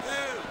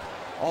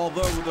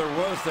 Although there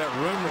was that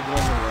rumor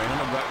going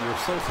around about your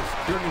Social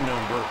Security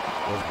number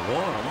was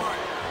 1.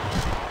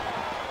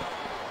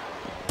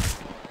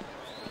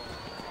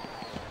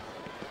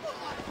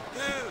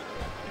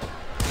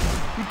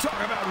 You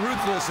talk about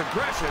ruthless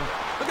aggression.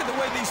 Look at the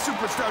way these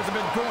superstars have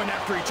been going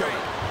after each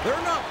other.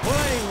 They're not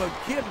playing with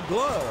kid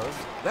gloves,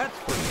 that's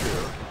for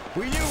sure.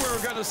 We knew we were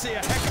going to see a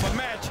heck of a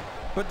match,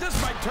 but this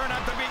might turn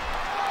out to be...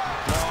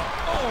 No.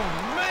 Oh,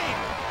 man!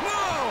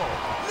 No!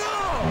 No!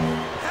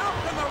 How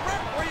can the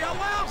referee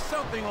allow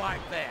something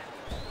like that?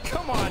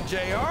 Come on,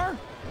 JR.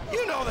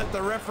 You know that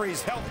the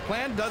referee's health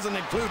plan doesn't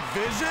include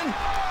vision.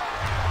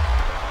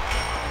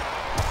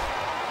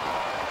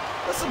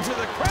 Listen to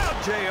the crowd,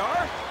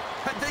 JR.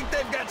 I think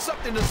they've got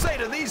something to say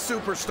to these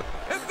superstars.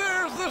 And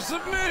there's the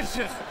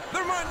submission.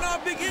 There might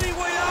not be any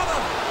way out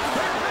of it.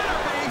 There better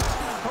be,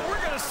 but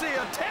we're going to see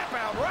a tap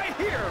out right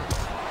here.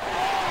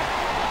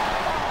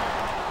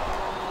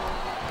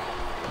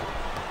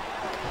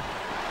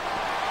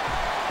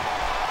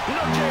 You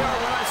know, JR,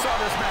 when I saw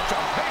this match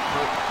on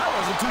paper, I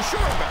wasn't too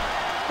sure about it.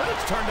 But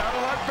it's turned out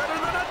a lot better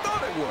than I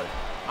thought it would.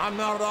 I'm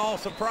not at all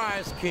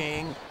surprised,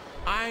 King.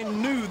 I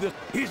knew that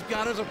he's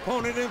got his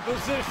opponent in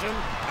position.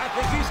 I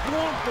think he's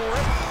going for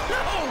it.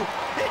 No,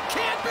 it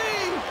can't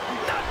be.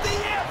 Not the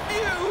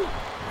FU.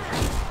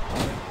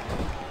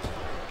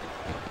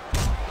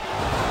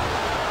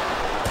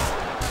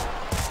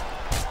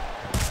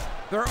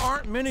 There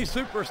aren't many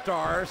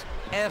superstars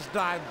as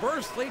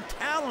diversely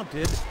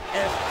talented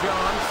as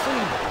John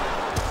Cena.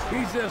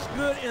 He's as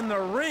good in the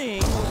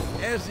ring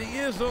as he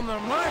is on the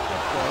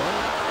microphone,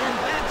 and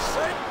that's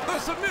it. The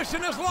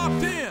submission is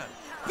locked in.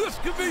 This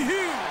could be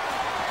huge.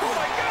 Oh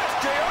my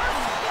gosh, JR!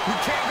 We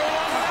can't go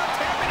on without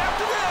tapping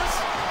after this.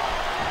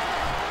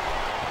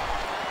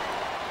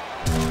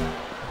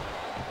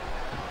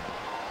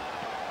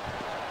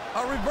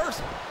 A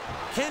reversal.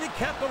 Can he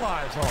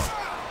capitalize on it?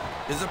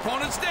 His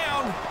opponent's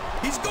down.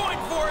 He's going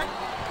for it.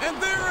 And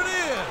there it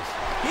is.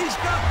 He's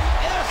got the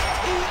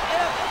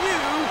STFU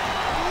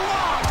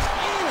locked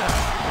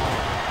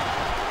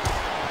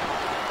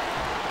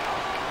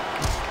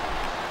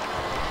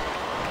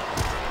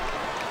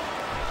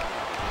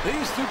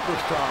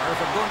superstars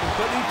are going to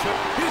put each other.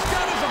 He's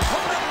got his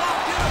opponent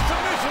locked in a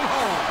submission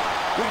hold.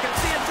 We can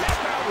see a tap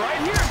out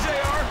right here,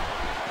 JR.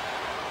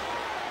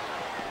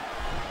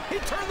 He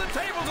turned the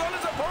tables on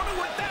his opponent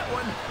with that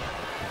one.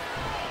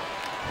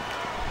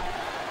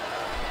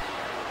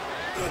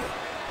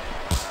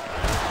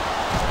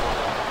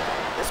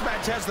 This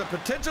match has the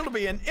potential to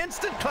be an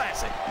instant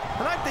classic,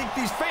 and I think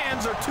these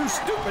fans are too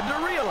stupid to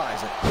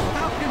realize it.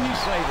 How can you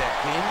say that,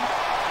 King?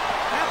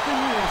 How can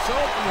you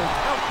insult me?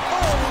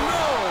 Oh,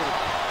 no!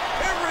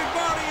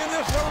 Everybody in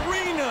this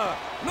arena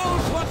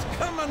knows what's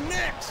coming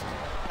next.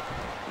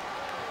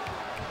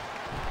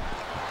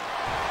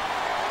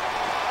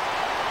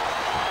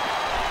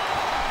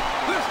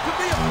 This could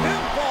be a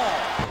pinfall.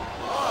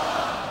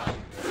 1,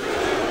 2,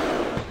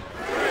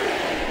 3.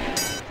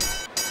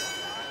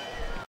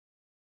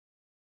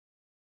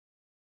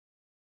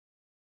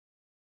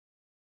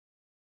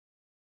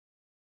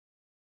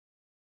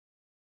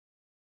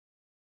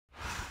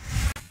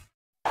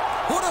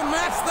 What a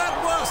match that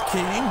was,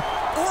 King.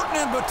 Orton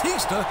and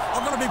Batista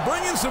are going to be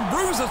bringing some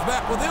bruises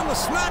back within the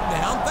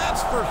Smackdown,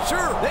 that's for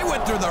sure. They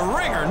went through the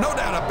ringer, no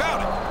doubt about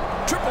it.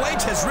 Triple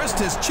H has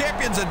risked his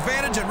champion's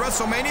advantage at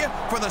WrestleMania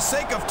for the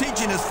sake of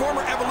teaching his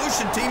former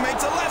Evolution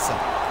teammates a lesson.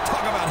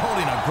 Talk about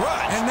holding a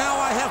grudge. And now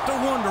I have to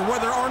wonder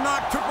whether or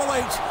not Triple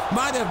H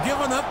might have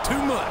given up too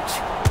much.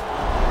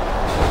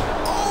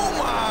 Oh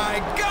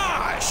my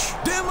gosh!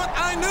 Damn it,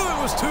 I knew it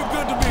was too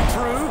good to be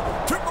true.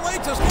 Triple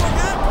H is going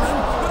after him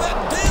with that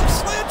damn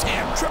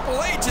sledgehammer.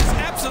 Triple H is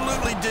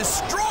absolutely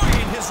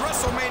destroying his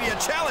WrestleMania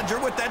challenger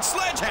with that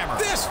sledgehammer.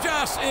 This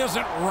just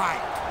isn't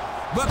right.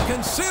 But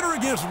considering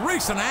his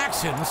recent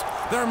actions,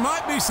 there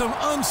might be some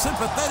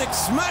unsympathetic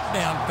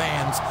SmackDown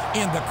fans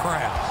in the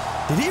crowd.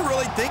 Did he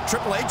really think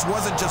Triple H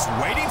wasn't just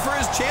waiting for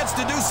his chance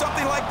to do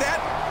something like that?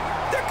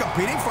 They're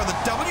competing for the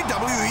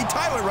WWE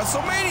title at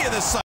WrestleMania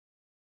this Sunday.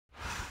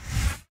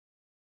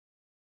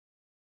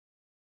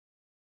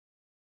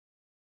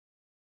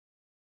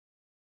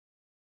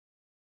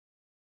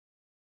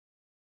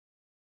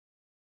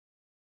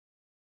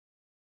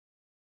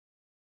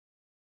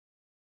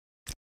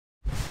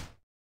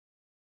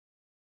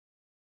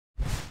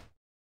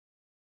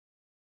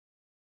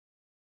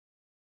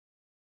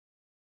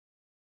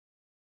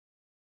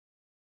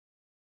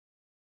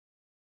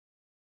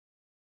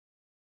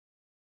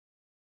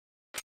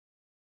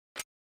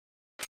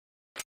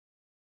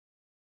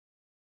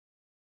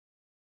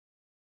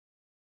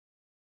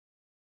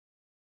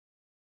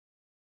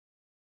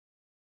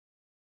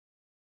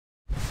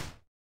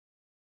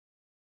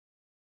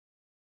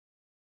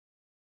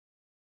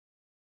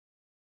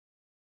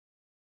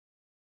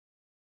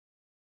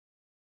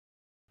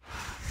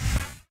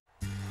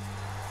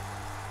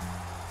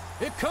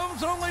 It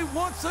comes only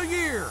once a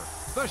year,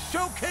 the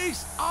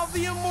showcase of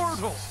the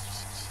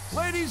immortals.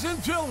 Ladies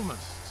and gentlemen,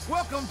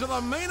 welcome to the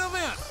main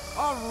event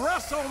of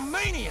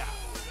WrestleMania.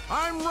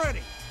 I'm ready,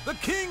 the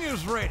King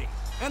is ready,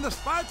 and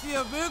despite the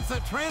events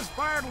that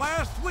transpired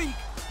last week,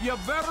 you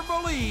better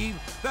believe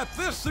that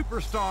this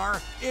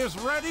superstar is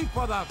ready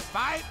for the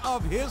fight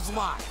of his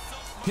life.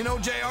 You know,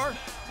 JR,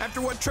 after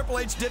what Triple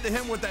H did to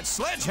him with that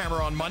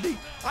sledgehammer on Monday,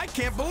 I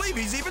can't believe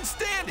he's even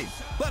standing,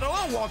 let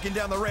alone walking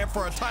down the ramp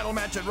for a title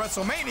match at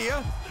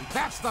WrestleMania.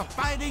 That's the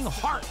fighting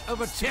heart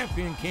of a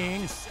champion,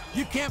 King.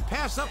 You can't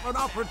pass up an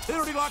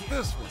opportunity like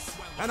this one.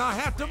 And I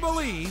have to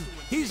believe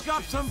he's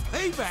got some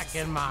payback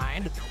in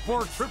mind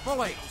for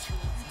Triple H.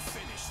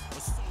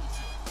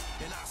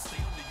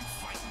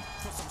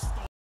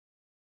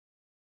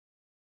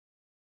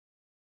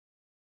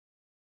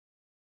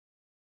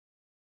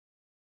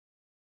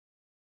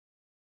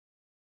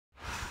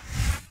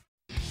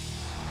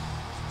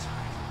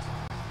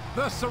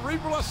 The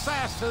Cerebral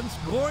Assassin's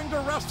going to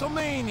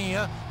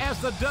WrestleMania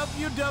as the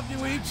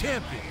WWE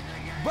Champion.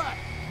 But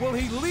will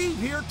he leave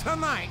here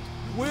tonight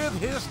with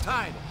his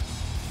title?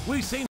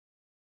 We've seen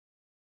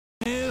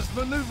his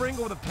maneuvering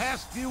over the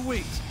past few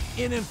weeks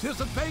in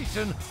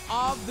anticipation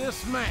of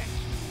this match.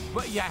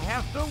 But you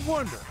have to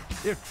wonder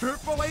if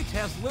Triple H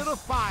has lit a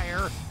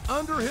fire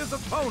under his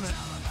opponent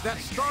that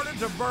started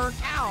to burn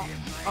out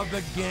of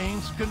the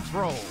game's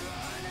control.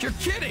 You're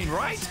kidding,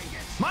 right?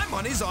 My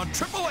money's on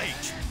Triple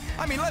H.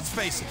 I mean, let's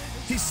face it,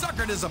 he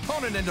suckered his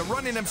opponent into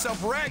running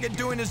himself ragged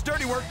doing his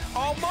dirty work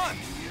all month.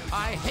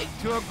 I hate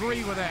to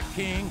agree with that,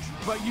 King,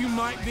 but you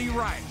might be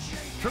right.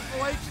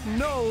 Triple H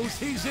knows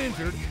he's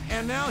injured,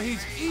 and now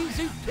he's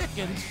easy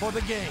pickings for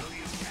the game.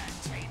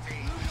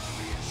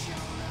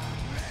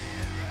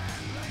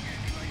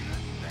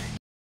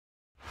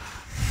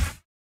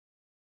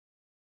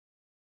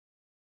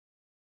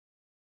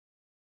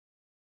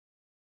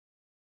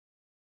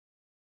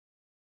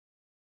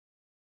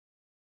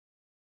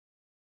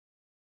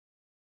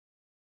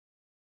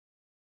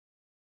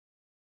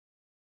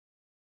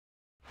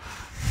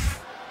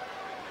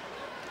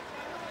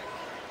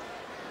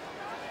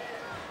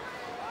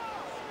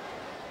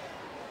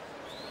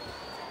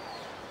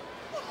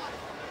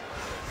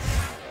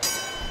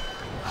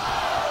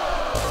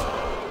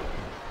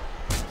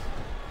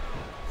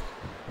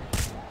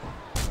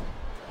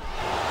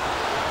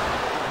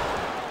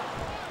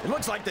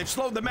 Looks like they've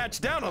slowed the match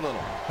down a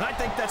little. And I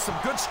think that's some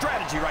good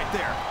strategy right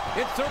there.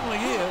 It certainly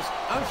is.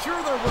 I'm sure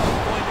they're well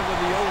acquainted with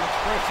the old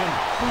expression,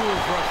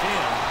 fools rush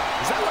in.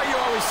 Is that why you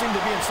always seem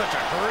to be in such a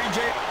hurry,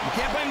 Jay? You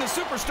can't blame the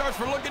superstars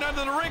for looking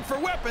under the ring for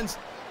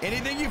weapons.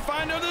 Anything you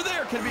find under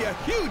there can be a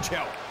huge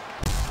help.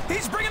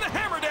 He's bringing the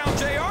hammer down,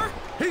 JR.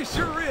 He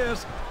sure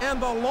is.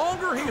 And the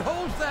longer he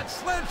holds that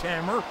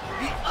sledgehammer,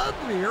 the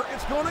uglier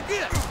it's going to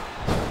get.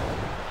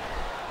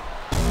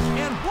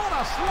 And what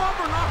a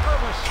slobber knocker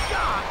of a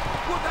shot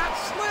with that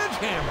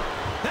sledgehammer.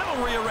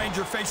 That'll rearrange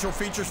your facial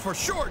features for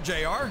sure,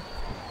 JR.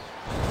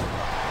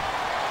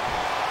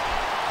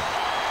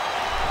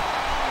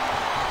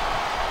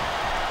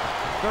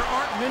 There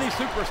aren't many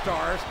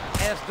superstars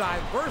as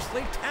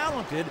diversely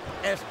talented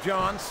as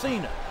John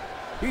Cena.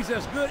 He's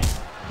as good.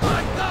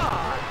 My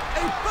God!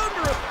 A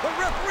thunderous. The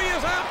referee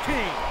is out,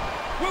 King.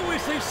 Will we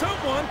see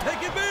someone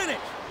take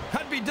advantage?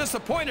 I'd be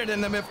disappointed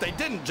in them if they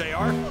didn't,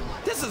 JR.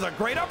 This is a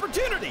great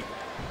opportunity.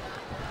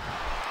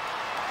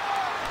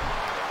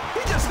 He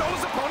just stole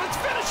his opponent's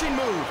finishing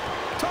move.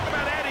 Talk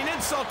about adding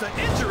insult to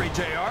injury,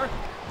 JR.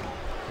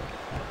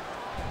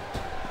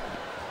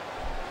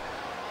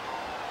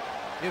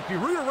 If you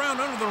root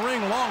around under the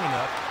ring long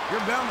enough,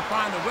 you're bound to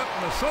find a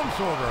weapon of some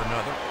sort or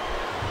another.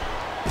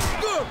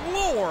 Good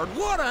Lord,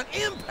 what an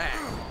impact!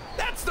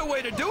 That's the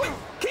way to do it.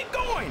 Keep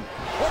going.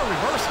 What a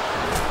reversal.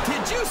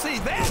 Did you see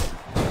that?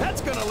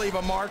 That's going to leave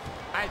a mark.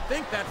 I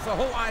think that's the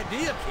whole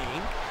idea,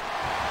 King.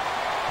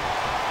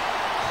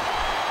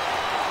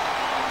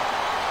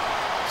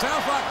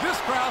 Sounds like this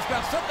crowd's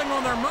got something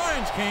on their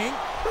minds, King.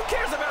 Who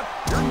cares about...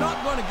 You're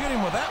not going to get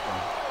him with that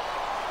one.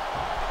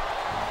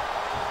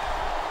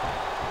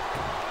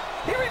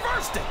 He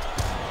reversed it.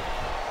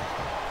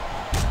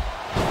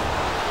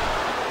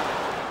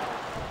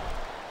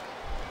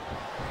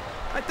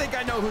 I think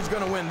I know who's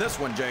going to win this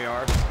one,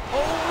 JR.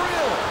 Oh,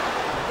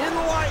 really?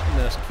 Enlighten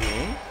us,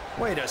 King.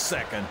 Wait a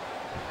second.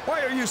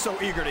 Why are you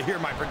so eager to hear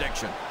my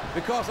prediction?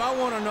 Because I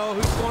want to know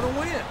who's going to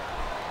win.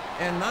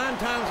 And 9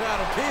 times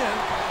out of 10,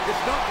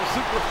 it's not the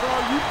superstar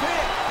you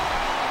pick.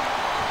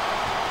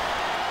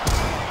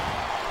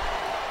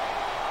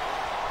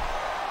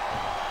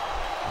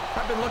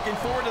 I've been looking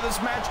forward to this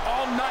match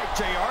all night,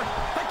 JR.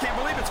 I can't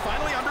believe it's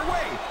finally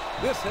underway.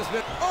 This has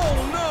been...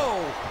 Oh, no!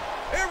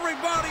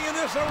 Everybody in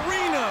this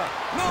arena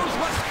knows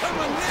what's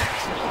coming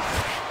next.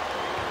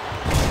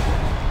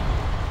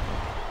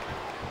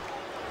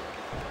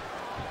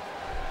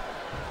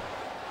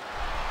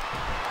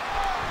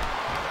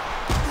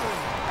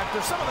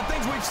 After some of the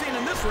things we've seen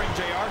in this ring,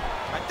 JR,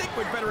 I think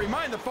we'd better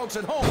remind the folks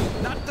at home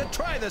not to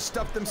try this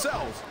stuff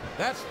themselves.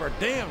 That's for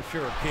damn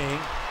sure, King.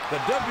 The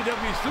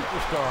WWE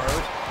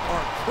superstars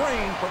are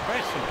trained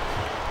professionals.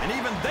 And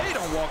even they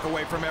don't walk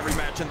away from every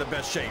match in the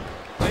best shape.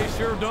 They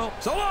sure don't.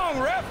 So long,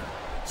 ref.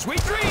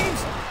 Sweet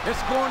dreams.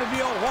 It's going to be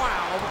a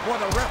while before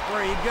the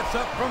referee gets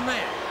up from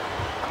that.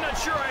 I'm not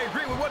sure I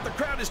agree with what the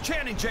crowd is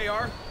chanting,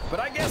 JR, but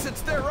I guess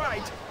it's their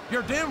right.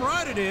 You're damn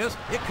right it is.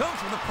 It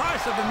comes with the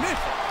price of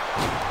admission.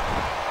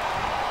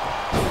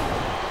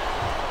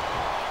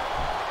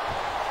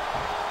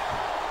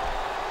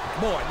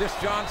 Boy, this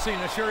John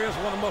Cena sure is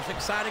one of the most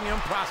exciting young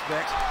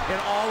prospects in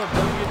all of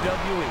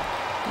WWE.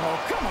 Oh,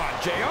 come on,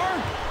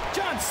 JR.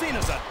 John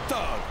Cena's a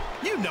thug.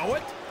 You know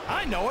it.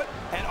 I know it.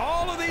 And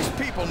all of these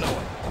people know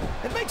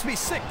it. It makes me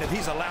sick that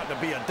he's allowed to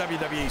be a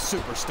WWE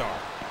superstar.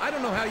 I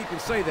don't know how you can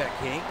say that,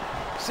 King.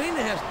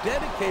 Cena has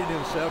dedicated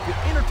himself to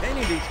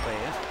entertaining these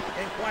fans,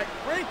 and quite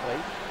frankly,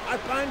 I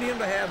find him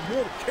to have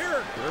more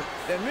character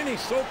than many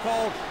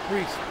so-called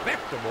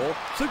respectable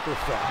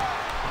superstars.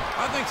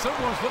 I think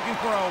someone's looking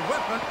for a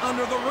weapon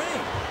under the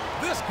ring.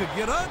 This could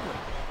get ugly.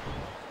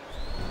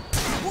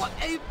 What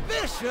a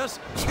vicious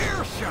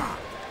chair shot.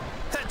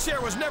 That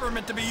chair was never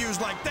meant to be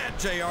used like that,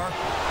 JR.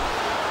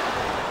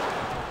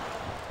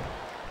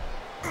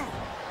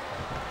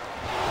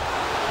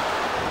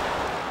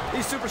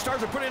 These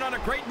superstars are putting on a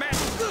great match.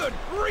 Good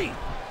grief!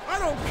 I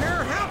don't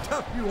care how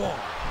tough you are.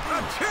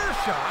 A chair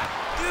shot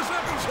is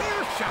a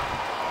chair shot.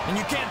 And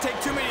you can't take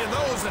too many of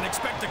those and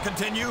expect to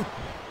continue.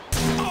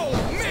 Oh,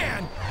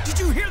 man! Did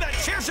you hear that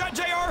chair shot,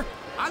 JR?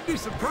 I'd be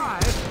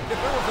surprised if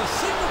there was a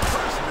single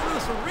person in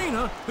this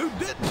arena who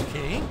didn't,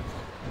 King.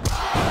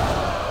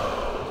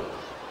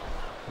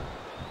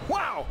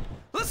 Wow!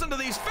 Listen to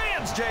these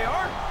fans,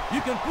 JR!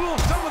 You can fool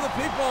some of the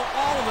people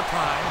all of the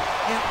time,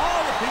 and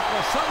all the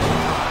people some of the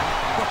time,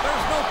 but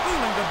there's no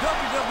fooling the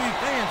WWE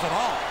fans at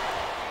all.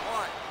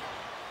 1,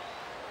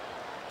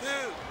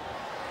 2,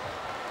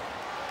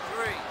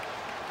 3.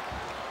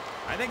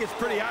 I think it's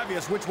pretty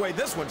obvious which way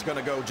this one's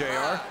gonna go,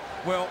 JR.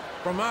 Well,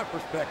 from my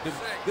perspective,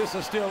 this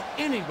is still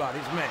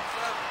anybody's match.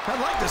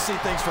 I'd like to see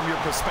things from your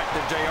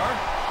perspective, JR,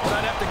 but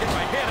I'd have to get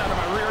my head out of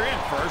my rear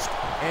end first.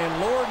 And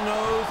Lord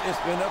knows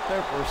it's been up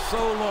there for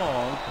so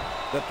long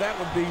that that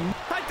would be...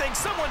 I think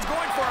someone's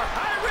going for a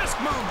high-risk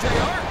move,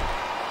 JR.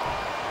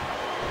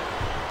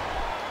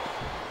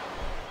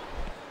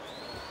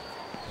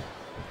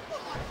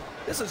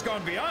 This has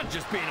gone beyond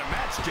just being a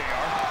match, JR.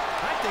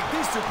 I think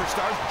these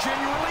superstars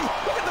genuinely...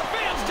 Look at the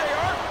fans,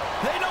 JR!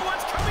 They know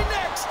what's coming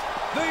next!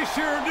 They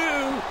sure do.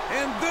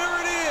 And there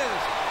it is.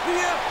 The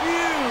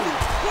FU.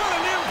 What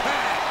an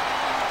impact.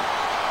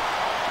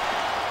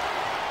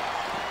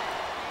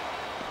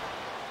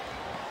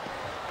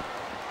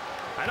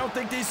 I don't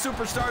think these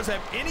superstars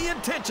have any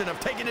intention of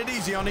taking it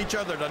easy on each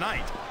other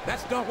tonight.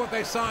 That's not what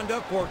they signed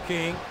up for,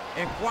 King.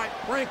 And quite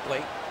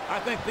frankly, I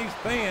think these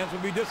fans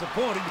would be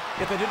disappointed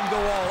if they didn't go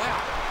all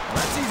out. Well,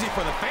 that's easy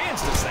for the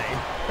fans to say.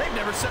 They've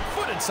never set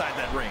foot inside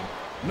that ring.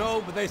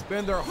 No, but they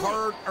spend their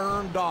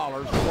hard-earned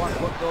dollars to watch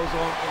what goes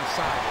on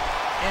inside it.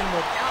 And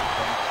without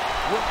them,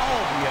 we'll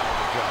all be out of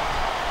the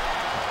job.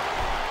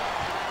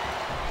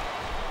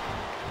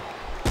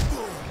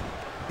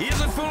 He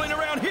isn't fooling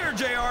around here,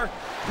 JR.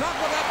 Not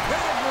with that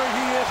pedigree,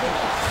 he isn't.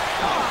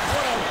 Oh,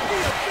 what a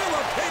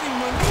rehabilitating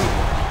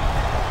maneuver.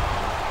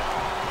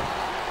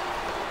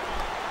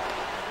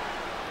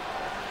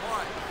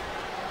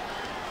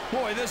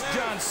 Boy, this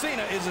John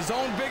Cena is his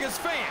own biggest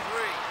fan.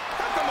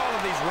 How come all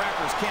of these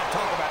rappers can't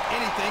talk about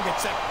anything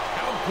except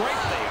how great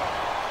they are?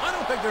 I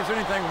don't think there's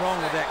anything wrong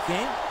with that,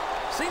 King.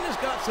 Cena's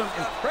got some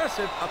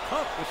impressive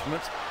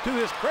accomplishments to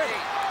his credit.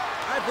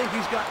 I think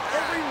he's got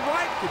every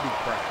right to be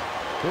proud.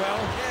 Well,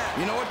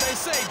 you know what they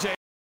say, Jay.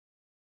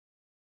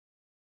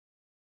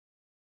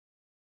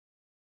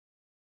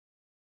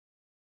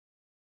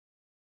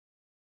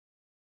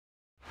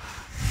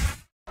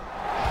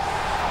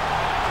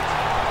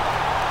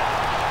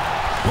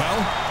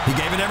 Well, he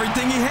gave it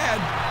everything he had,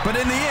 but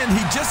in the end,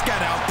 he just got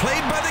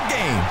outplayed by the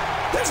game.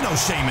 There's no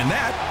shame in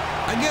that.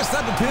 I guess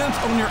that depends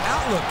on your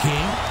outlook,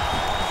 King.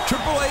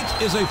 Triple H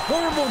is a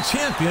formidable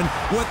champion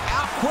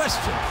without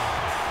question.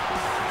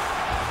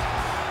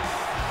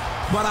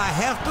 But I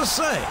have to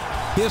say,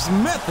 his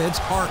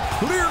methods are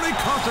clearly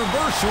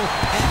controversial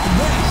at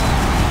best.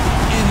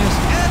 And his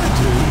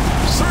attitude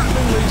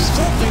certainly leaves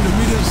something to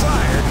be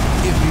desired,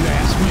 if you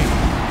ask me.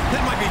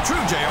 That might be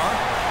true, JR.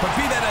 But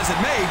be that as it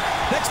may,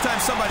 next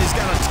time somebody's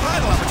got a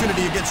title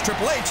opportunity against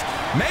Triple H,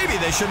 maybe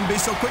they shouldn't be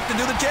so quick to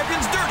do the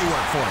champion's dirty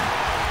work for him.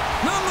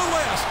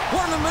 Nonetheless,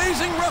 what an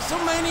amazing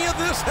WrestleMania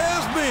this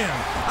has been.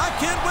 I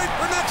can't wait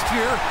for next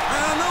year,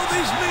 and I know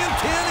these men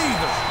can't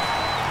either.